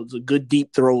is a good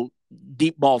deep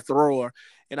ball thrower.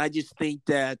 And I just think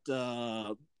that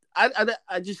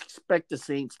I just expect the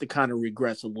Saints to kind of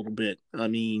regress a little bit. I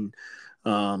mean,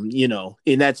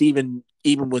 and that's even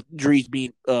with Brees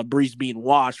being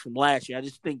washed from last year. I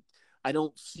just think I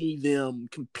don't see them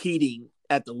competing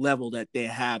at the level that they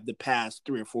have the past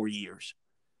 3 or 4 years.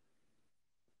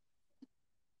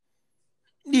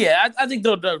 Yeah, I think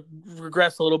they'll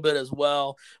regress a little bit as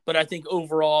well. But I think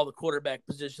overall, the quarterback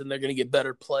position, they're going to get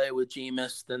better play with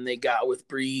Jameis than they got with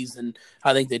Breeze. And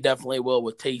I think they definitely will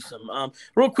with Taysom.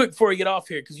 Real quick before we get off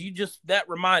here, because that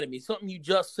reminded me, something you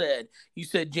just said. You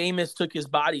said Jameis took his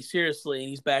body seriously and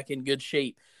he's back in good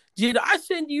shape. Did I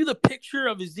send you the picture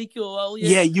of Ezekiel Elliott?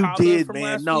 Yeah, you did, from man.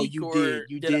 last No, week, you did.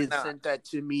 You did send send that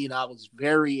to me, and I was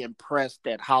very impressed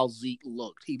at how Zeke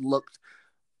looked. He looked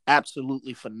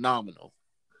absolutely phenomenal.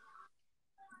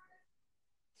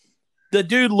 The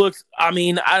dude looks, I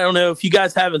don't know if you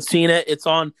guys haven't seen it. It's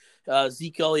on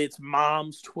Zeke Elliott's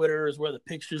mom's Twitter is where the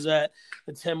picture's at.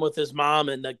 It's him with his mom,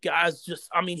 and the guy's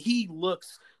he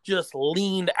looks just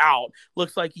leaned out.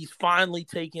 Looks like he's finally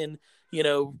taken,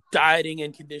 dieting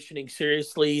and conditioning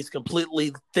seriously. He's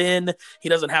completely thin. He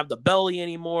doesn't have the belly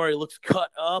anymore. He looks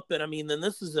cut up. And then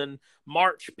this is in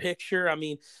March picture.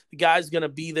 The guy's going to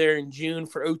be there in June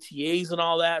for OTAs and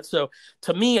all that. So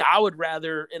to me, I would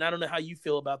rather, and I don't know how you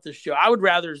feel about this, Joe, I would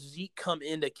rather Zeke come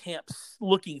into camp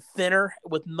looking thinner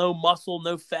with no muscle,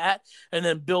 no fat, and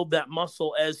then build that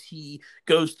muscle as he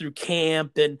goes through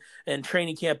camp and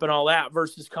training camp and all that,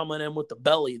 versus coming in with the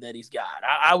belly that he's got.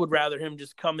 I would rather him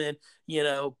just come in,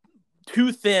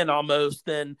 too thin almost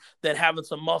than having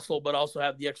some muscle but also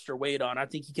have the extra weight on. I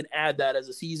think he can add that as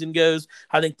the season goes.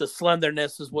 I think the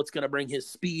slenderness is what's going to bring his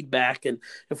speed back, and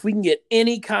if we can get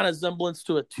any kind of semblance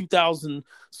to a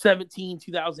 2017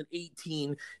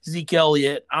 2018 Zeke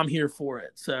Elliott, I'm here for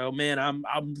it. So man, I'm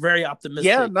very optimistic.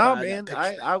 Yeah, no, by man, that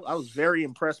picture. I was very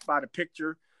impressed by the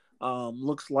picture.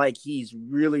 Looks like he's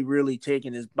really, really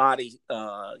taking his body,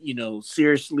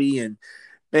 seriously. And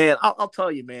man, I'll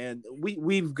tell you, man,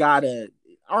 we've got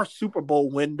our Super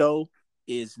Bowl window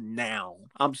is now.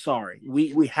 I'm sorry,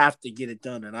 we have to get it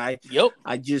done, and I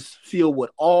just feel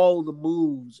with all the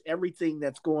moves, everything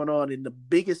that's going on, and the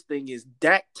biggest thing is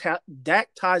Dak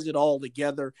ties it all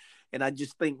together, and I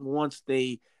just think once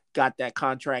they got that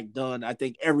contract done, I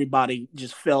think everybody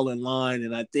just fell in line,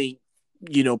 and I think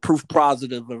proof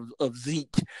positive of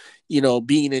Zeke,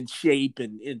 being in shape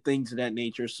and things of that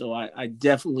nature. So I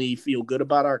definitely feel good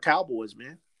about our Cowboys,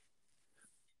 man.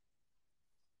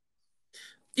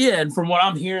 Yeah, and from what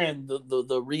I'm hearing,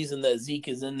 the reason that Zeke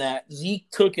is in that, Zeke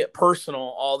took it personal,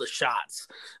 all the shots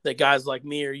that guys like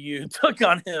me or you took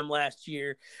on him last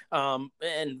year,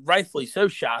 and rightfully so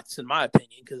shots, in my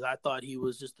opinion, because I thought he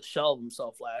was just a shell of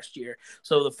himself last year.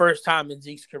 So the first time in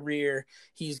Zeke's career,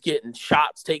 he's getting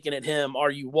shots taken at him.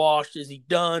 Are you washed? Is he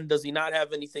done? Does he not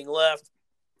have anything left?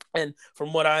 And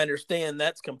from what I understand,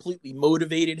 that's completely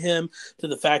motivated him to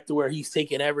the fact to where he's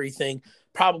taking everything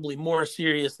probably more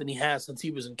serious than he has since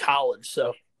he was in college.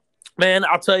 So, man,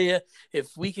 I'll tell you,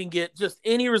 if we can get just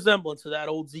any resemblance of that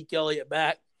old Zeke Elliott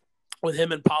back with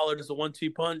him and Pollard as a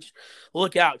 1-2 punch,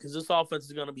 look out, because this offense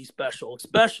is going to be special,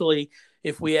 especially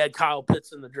if we add Kyle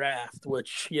Pitts in the draft,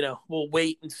 which, we'll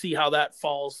wait and see how that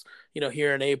falls,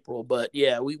 here in April. But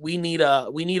yeah, we need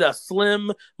a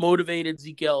slim, motivated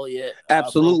Zeke Elliott.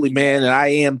 Absolutely, man. And I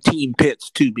am team Pitts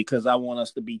too, because I want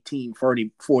us to be team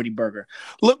 40 burger.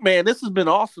 Look, man, this has been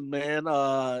awesome, man.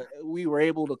 We were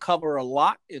able to cover a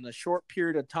lot in a short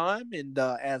period of time. And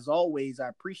as always, I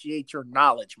appreciate your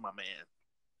knowledge, my man.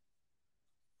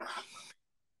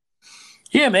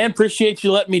 Yeah, man, appreciate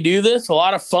you letting me do this. A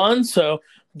lot of fun. So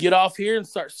get off here and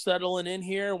start settling in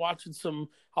here, watching some.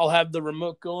 I'll have the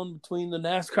remote going between the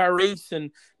NASCAR race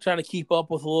and trying to keep up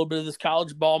with a little bit of this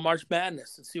college ball March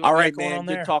Madness and see what's going on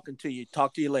there. Good talking to you.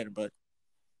 Talk to you later, bud.